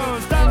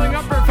house, dialing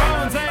up her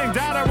phone, saying,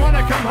 Dad, I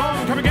wanna come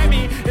home. Come and get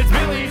me. It's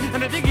Billy,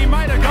 and I think he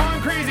might have gone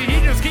crazy.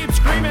 He just keeps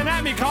screaming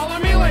at me,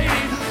 calling me lady.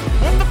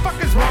 What the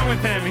fuck is wrong with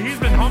him? He's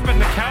been humping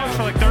the couch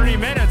for like 30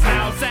 minutes.